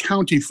this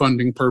county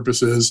funding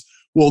purposes,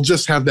 we'll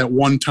just have that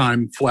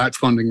one-time flat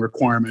funding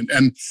requirement.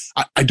 And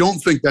I don't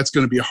think that's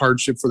going to be a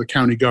hardship for the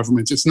county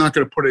governments. It's not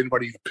going to put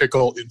anybody in a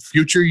pickle in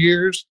future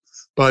years,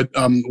 but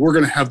we're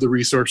going to have the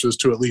resources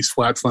to at least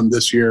flat fund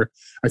this year.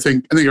 I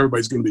think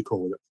everybody's going to be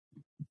cool with it.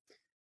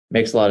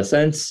 Makes a lot of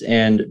sense.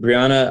 And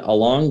Brianna,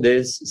 along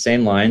these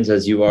same lines,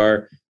 as you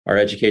are our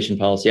education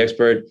policy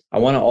expert, I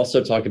want to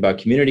also talk about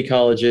community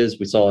colleges.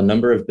 We saw a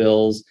number of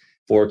bills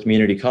for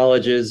community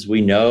colleges.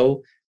 We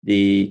know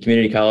the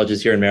community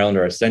colleges here in Maryland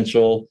are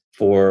essential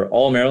for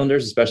all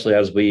Marylanders, especially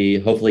as we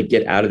hopefully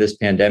get out of this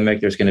pandemic.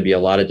 There's going to be a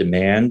lot of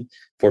demand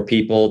for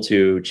people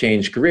to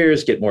change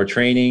careers, get more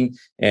training,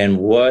 and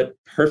what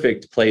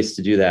perfect place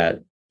to do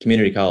that,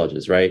 community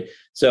colleges, right?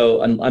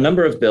 So a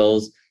number of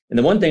bills. And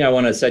the one thing I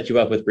want to set you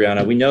up with,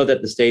 Brianna, we know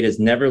that the state has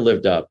never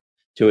lived up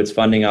to its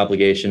funding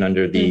obligation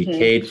under the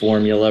CADE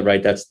formula,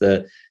 right? That's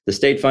the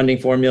state funding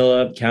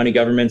formula. County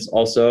governments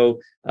also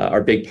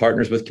are big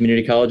partners with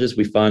community colleges.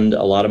 We fund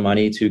a lot of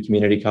money to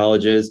community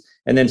colleges,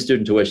 and then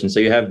student tuition. So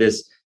you have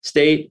this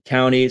state,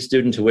 county,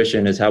 student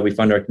tuition is how we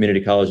fund our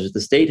community colleges.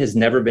 The state has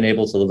never been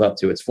able to live up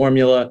to its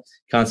formula,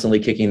 constantly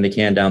kicking the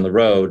can down the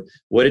road.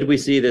 What did we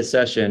see this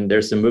session?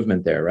 There's some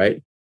movement there,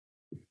 right?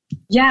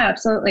 Yeah,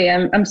 absolutely.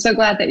 I'm so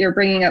glad that you're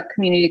bringing up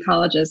community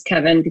colleges,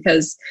 Kevin,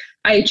 because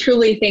I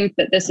truly think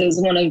that this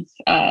is one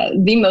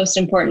of the most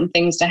important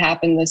things to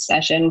happen this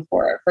session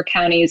for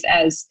counties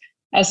as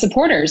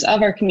supporters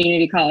of our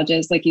community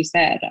colleges, like you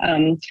said.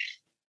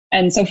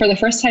 And so for the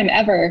first time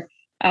ever,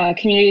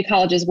 community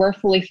colleges were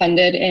fully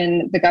funded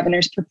in the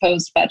governor's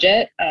proposed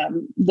budget.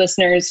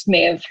 Listeners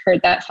may have heard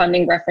that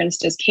funding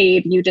referenced as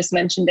CADE. You just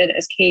mentioned it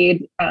as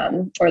CADE,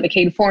 or the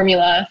CADE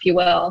formula, if you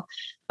will.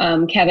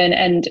 Kevin.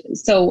 And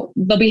so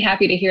they'll be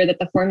happy to hear that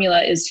the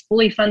formula is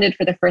fully funded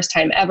for the first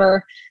time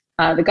ever.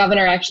 The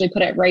governor actually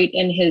put it right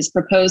in his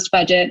proposed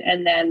budget,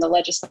 and then the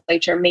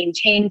legislature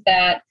maintained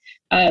that.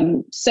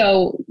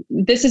 So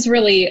this is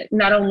really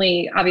not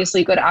only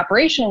obviously good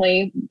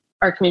operationally,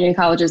 our community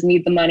colleges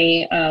need the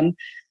money,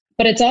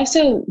 but it's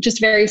also just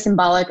very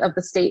symbolic of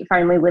the state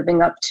finally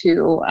living up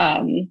to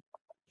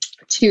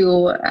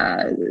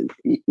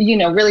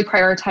really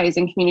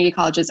prioritizing community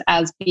colleges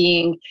as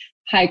being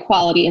high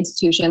quality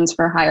institutions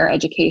for higher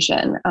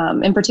education.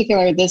 In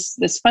particular,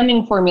 this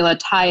funding formula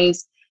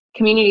ties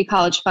community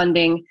college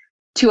funding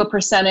to a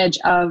percentage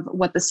of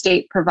what the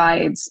state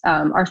provides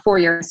our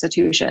four-year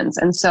institutions.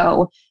 And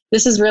so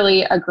this is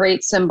really a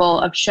great symbol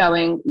of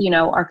showing,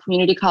 our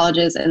community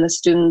colleges and the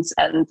students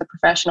and the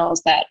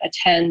professionals that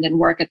attend and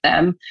work at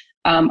them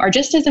are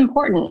just as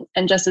important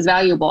and just as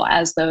valuable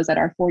as those at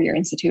our four-year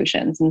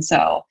institutions. And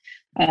so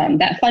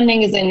that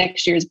funding is in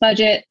next year's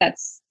budget.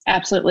 That's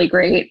absolutely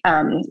great.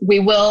 We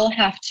will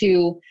have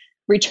to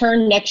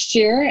return next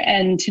year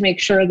and to make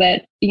sure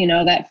that,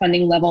 that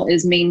funding level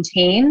is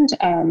maintained.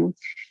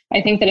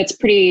 I think that it's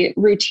pretty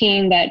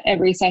routine that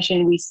every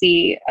session we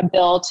see a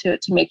bill to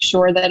make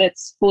sure that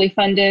it's fully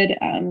funded.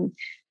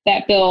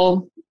 That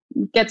bill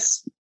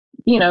gets,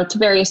 to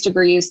various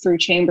degrees through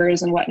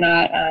chambers and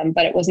whatnot,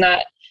 but it was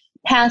not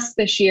passed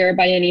this year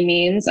by any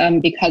means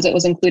because it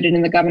was included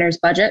in the governor's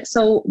budget.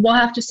 So we'll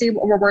have to see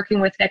what we're working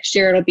with next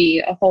year. It'll be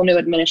a whole new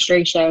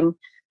administration.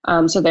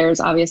 So there's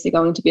obviously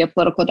going to be a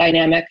political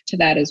dynamic to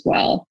that as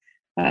well.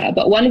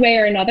 But one way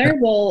or another,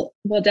 we'll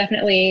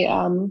definitely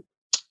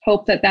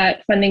hope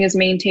that funding is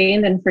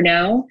maintained. And for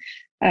now,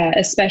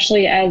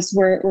 especially as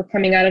we're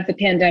coming out of the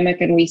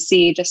pandemic and we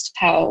see just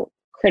how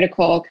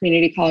critical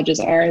community colleges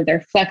are.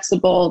 They're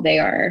flexible, they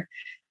are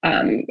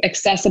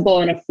accessible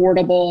and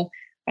affordable.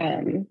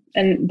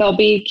 And they'll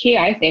be key,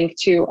 I think,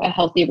 to a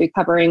healthy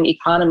recovering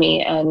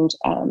economy and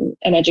an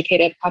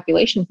educated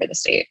population for the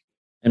state.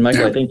 And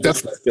Michael, I think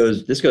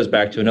this goes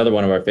back to another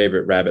one of our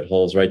favorite rabbit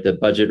holes, right? The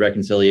Budget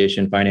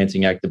Reconciliation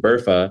Financing Act, the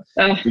BRFA.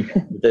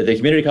 The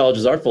community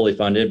colleges are fully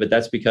funded, but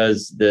that's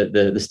because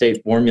the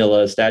state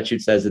formula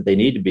statute says that they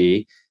need to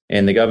be.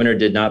 And the governor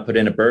did not put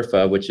in a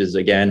BRFA, which is,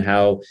 again,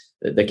 how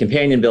the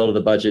companion bill to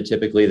the budget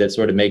typically that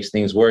sort of makes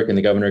things work. And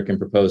the governor can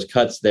propose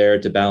cuts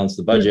there to balance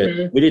the budget.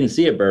 Mm-hmm. We didn't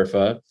see a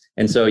BRFA.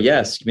 And so,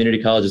 yes,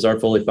 community colleges are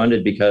fully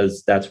funded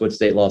because that's what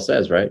state law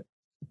says, right?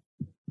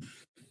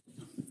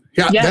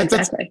 Yeah,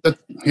 exactly.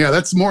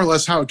 That's more or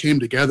less how it came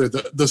together.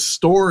 The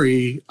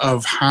story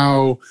of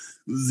how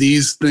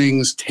these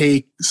things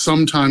take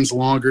sometimes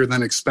longer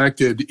than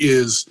expected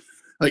is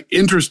like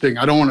interesting.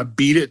 I don't want to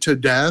beat it to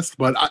death,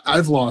 but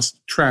I've lost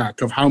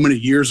track of how many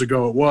years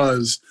ago it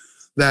was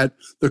that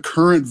the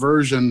current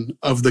version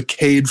of the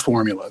CADE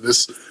formula,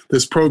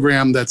 this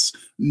program that's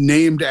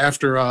named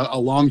after a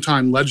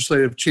longtime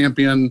legislative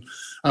champion,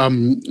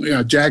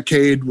 Jack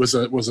Cade was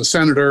a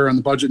senator on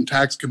the Budget and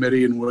Tax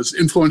Committee and was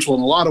influential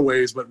in a lot of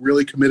ways, but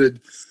really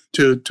committed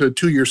to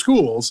two-year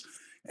schools.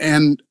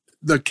 And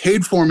the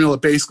CADE formula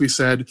basically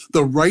said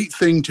the right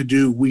thing to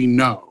do, we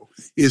know,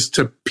 is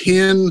to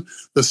pin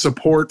the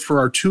support for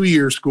our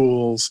two-year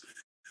schools,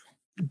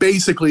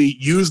 basically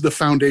use the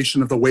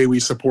foundation of the way we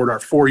support our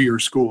four-year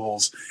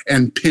schools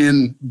and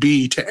pin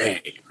B to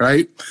A,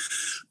 right?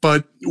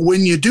 But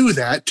when you do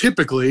that,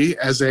 typically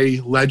as a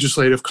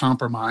legislative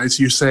compromise,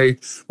 you say,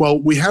 well,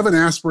 we have an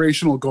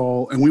aspirational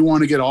goal and we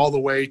want to get all the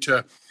way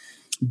to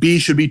B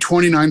should be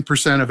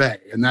 29% of A.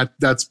 And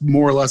that's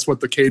more or less what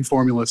the CADE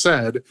formula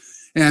said.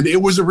 And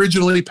it was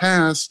originally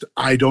passed,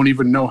 I don't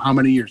even know how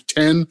many years,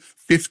 10,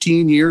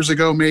 15 years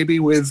ago, maybe,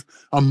 with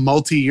a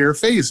multi-year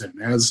phase-in,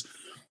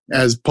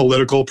 as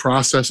political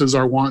processes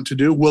are wont to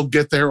do. We'll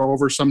get there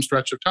over some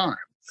stretch of time.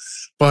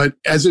 But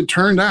as it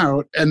turned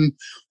out, and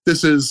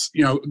this is,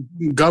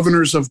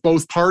 governors of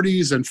both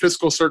parties and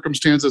fiscal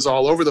circumstances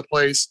all over the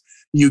place,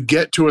 you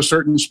get to a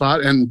certain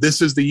spot, and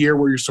this is the year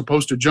where you're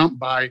supposed to jump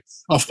by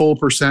a full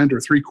percent or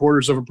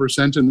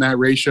 0.75% in that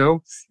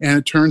ratio. And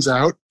it turns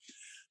out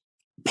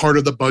part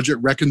of the budget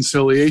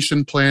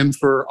reconciliation plan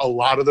for a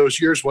lot of those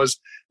years was,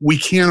 we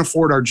can't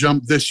afford our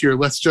jump this year.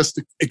 Let's just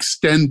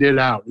extend it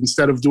out.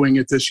 Instead of doing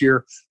it this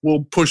year,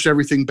 we'll push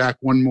everything back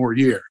one more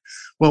year.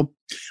 Well,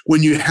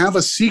 when you have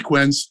a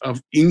sequence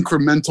of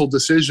incremental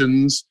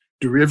decisions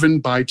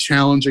driven by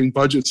challenging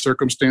budget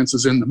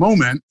circumstances in the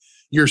moment,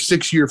 your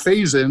 6-year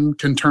phase-in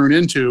can turn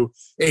into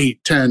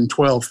 8, 10,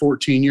 12,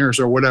 14 years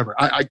or whatever.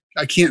 I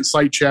can't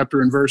cite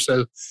chapter and verse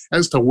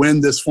as to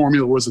when this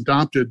formula was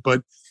adopted,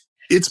 but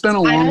it's been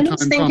a long time. I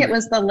almost think coming. It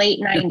was the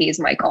late 90s,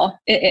 Michael.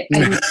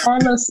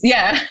 Almost,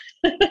 yeah.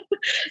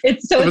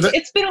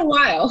 It's been a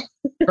while.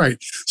 Right.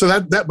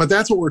 So but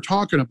that's what we're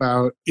talking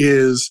about.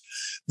 Is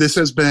this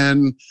has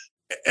been,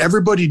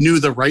 everybody knew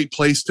the right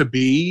place to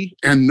be,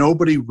 and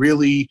nobody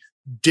really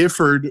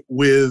differed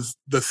with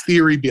the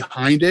theory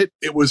behind it.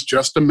 It was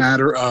just a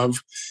matter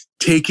of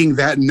taking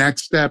that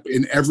next step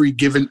in every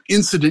given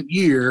incident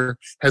year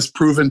has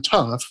proven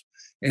tough.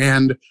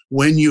 And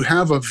when you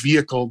have a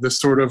vehicle,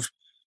 this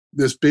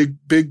big,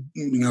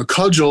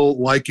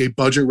 cudgel like a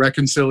budget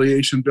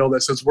reconciliation bill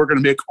that says we're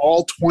going to make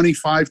all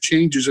 25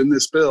 changes in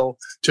this bill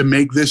to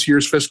make this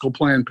year's fiscal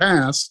plan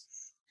pass,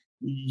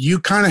 you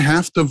kind of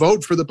have to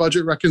vote for the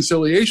budget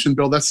reconciliation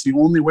bill. That's the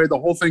only way the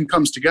whole thing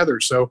comes together.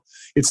 So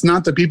it's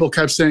not that people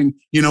kept saying,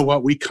 you know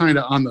what, we kind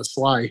of on the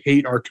sly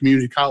hate our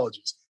community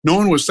colleges. No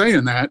one was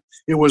saying that.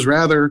 It was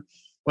rather,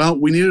 well,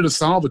 we needed to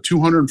solve a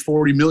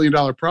 $240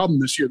 million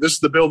problem this year. This is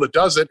the bill that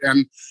does it.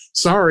 And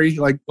sorry,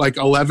 like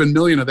 11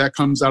 million of that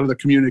comes out of the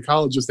community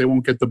colleges. They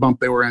won't get the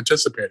bump they were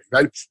anticipating.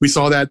 Right? We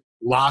saw that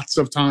lots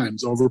of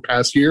times over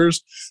past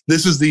years.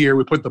 This is the year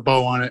we put the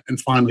bow on it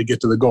and finally get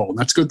to the goal. And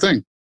that's a good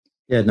thing.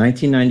 Yeah,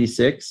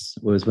 1996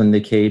 was when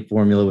the CADE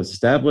formula was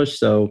established.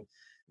 So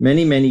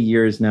many, many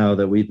years now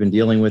that we've been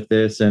dealing with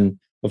this. And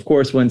of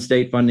course, when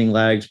state funding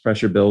lags,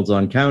 pressure builds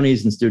on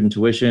counties and student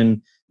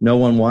tuition. No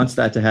one wants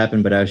that to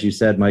happen. But as you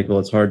said, Michael,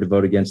 it's hard to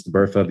vote against the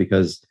BRFA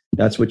because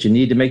that's what you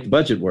need to make the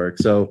budget work.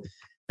 So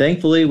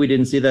thankfully, we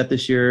didn't see that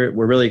this year.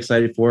 We're really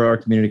excited for our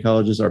community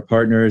colleges, our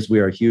partners. We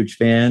are huge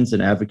fans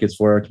and advocates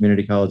for our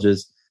community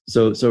colleges.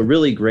 So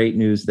really great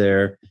news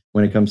there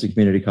when it comes to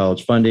community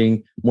college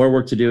funding. More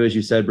work to do, as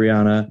you said,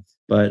 Brianna,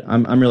 but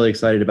I'm really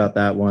excited about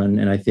that one.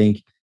 And I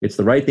think it's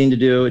the right thing to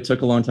do. It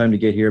took a long time to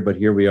get here, but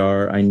here we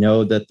are. I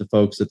know that the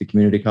folks at the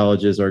community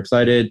colleges are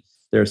excited.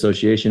 Their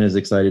association is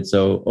excited.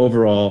 So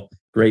overall,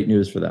 great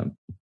news for them.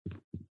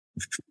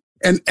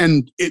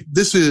 And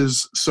this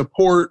is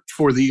support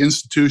for the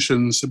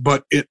institutions,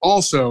 but it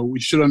also, we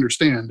should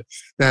understand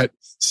that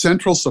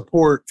central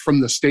support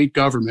from the state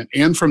government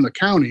and from the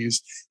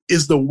counties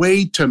is the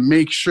way to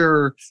make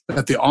sure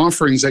that the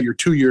offerings at your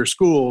two-year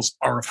schools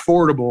are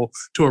affordable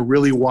to a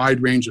really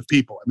wide range of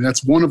people. I mean,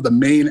 that's one of the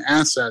main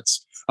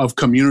assets of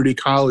community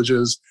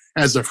colleges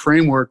as a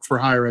framework for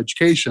higher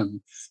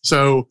education.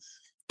 So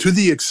to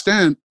the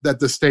extent that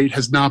the state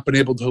has not been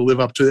able to live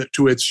up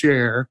to its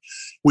share,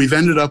 we've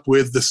ended up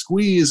with the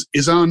squeeze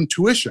is on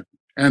tuition.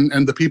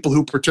 And the people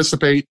who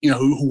participate,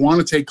 who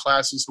want to take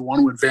classes, who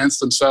want to advance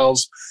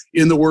themselves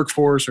in the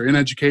workforce or in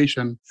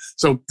education.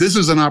 So this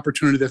is an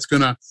opportunity that's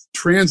going to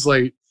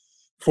translate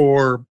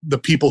for the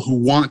people who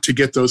want to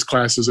get those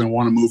classes and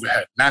want to move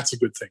ahead. And that's a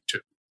good thing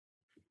too.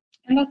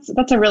 And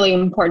that's a really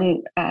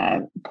important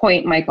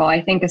point, Michael.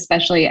 I think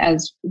especially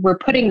as we're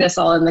putting this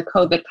all in the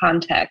COVID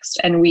context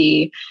and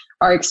we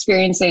are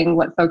experiencing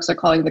what folks are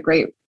calling the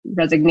Great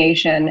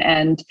Resignation,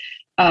 and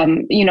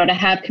to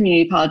have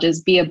community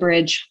colleges be a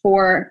bridge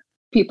for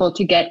people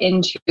to get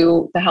into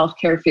the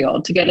healthcare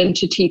field, to get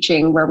into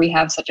teaching where we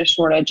have such a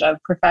shortage of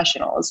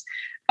professionals,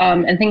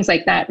 and things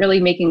like that, really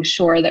making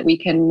sure that we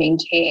can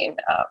maintain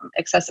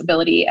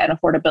accessibility and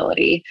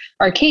affordability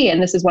are key.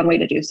 And this is one way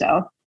to do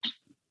so.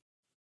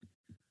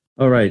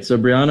 All right. So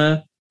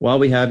Brianna, while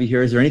we have you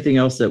here, is there anything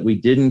else that we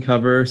didn't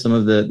cover? Some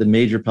of the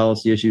major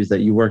policy issues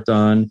that you worked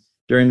on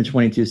during the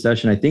 22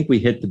 session? I think we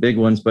hit the big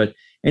ones, but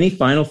any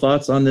final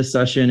thoughts on this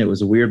session? It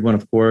was a weird one,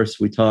 of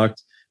course. We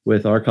talked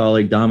with our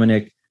colleague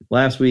Dominic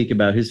last week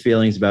about his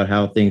feelings about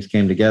how things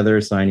came together,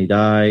 sine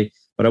die.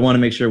 But I want to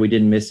make sure we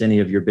didn't miss any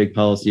of your big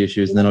policy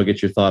issues, and then I'll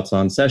get your thoughts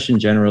on session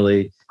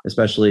generally,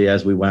 especially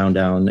as we wound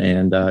down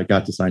and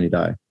got to sine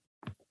die.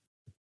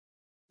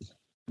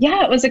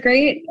 Yeah, it was a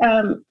great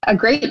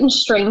and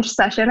strange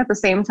session at the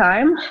same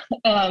time.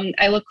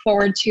 I look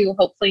forward to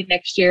hopefully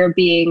next year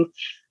being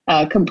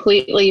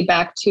completely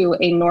back to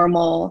a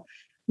normal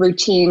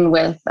routine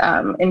with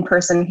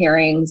in-person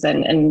hearings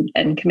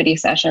and committee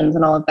sessions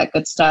and all of that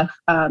good stuff.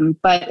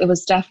 But it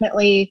was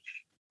definitely,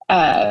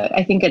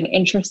 I think, an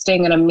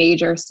interesting and a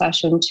major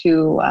session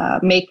to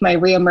make my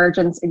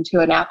reemergence into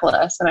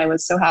Annapolis. And I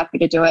was so happy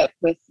to do it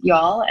with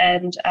y'all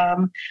and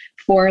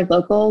for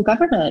local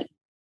government.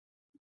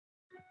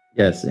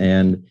 Yes,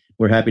 and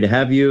we're happy to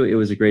have you. It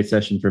was a great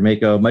session for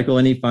Mako. Michael,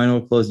 any final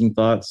closing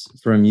thoughts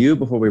from you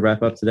before we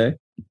wrap up today?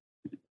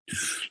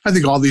 I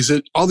think all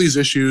these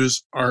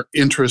issues are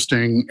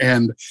interesting,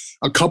 and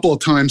a couple of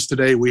times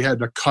today we had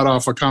to cut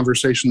off a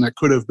conversation that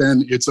could have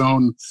been its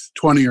own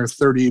 20 or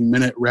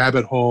 30-minute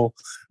rabbit hole.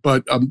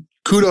 But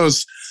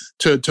kudos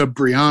to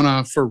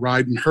Brianna for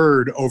riding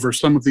herd over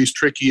some of these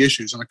tricky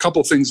issues, and a couple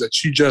of things that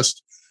she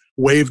just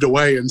waved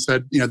away and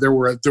said, there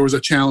was a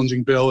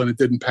challenging bill and it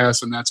didn't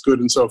pass, and that's good,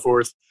 and so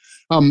forth.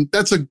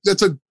 That's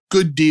a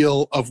good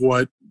deal of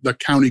what the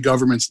county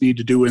governments need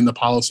to do in the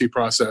policy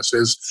process,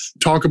 is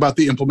talk about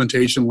the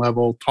implementation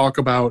level, talk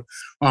about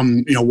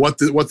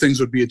what things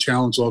would be a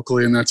challenge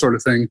locally and that sort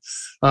of thing.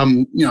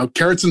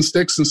 Carrots and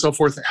sticks and so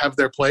forth have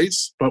their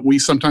place, but we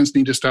sometimes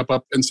need to step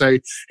up and say,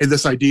 hey,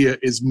 this idea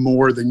is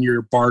more than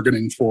you're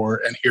bargaining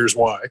for, and here's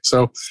why.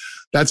 So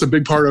that's a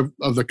big part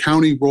of the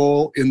county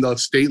role in the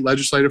state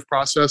legislative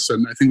process,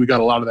 and I think we got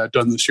a lot of that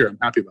done this year. I'm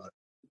happy about it.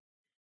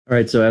 All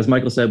right, so as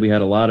Michael said, we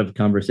had a lot of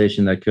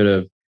conversation that could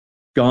have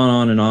gone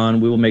on and on.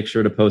 We will make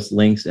sure to post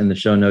links in the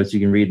show notes. You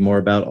can read more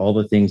about all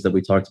the things that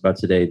we talked about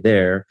today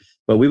there.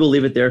 But we will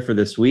leave it there for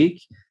this week.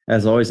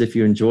 As always, if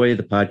you enjoy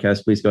the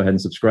podcast, please go ahead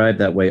and subscribe.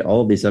 That way, all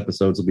of these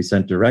episodes will be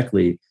sent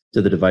directly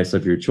to the device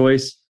of your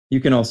choice. You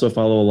can also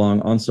follow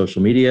along on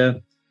social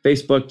media,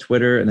 Facebook,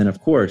 Twitter, and then,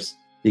 of course,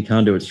 the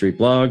Conduit Street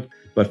blog.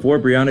 But for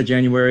Brianna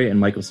January and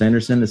Michael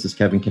Sanderson, this is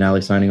Kevin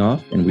Canale signing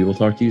off, and we will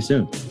talk to you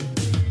soon.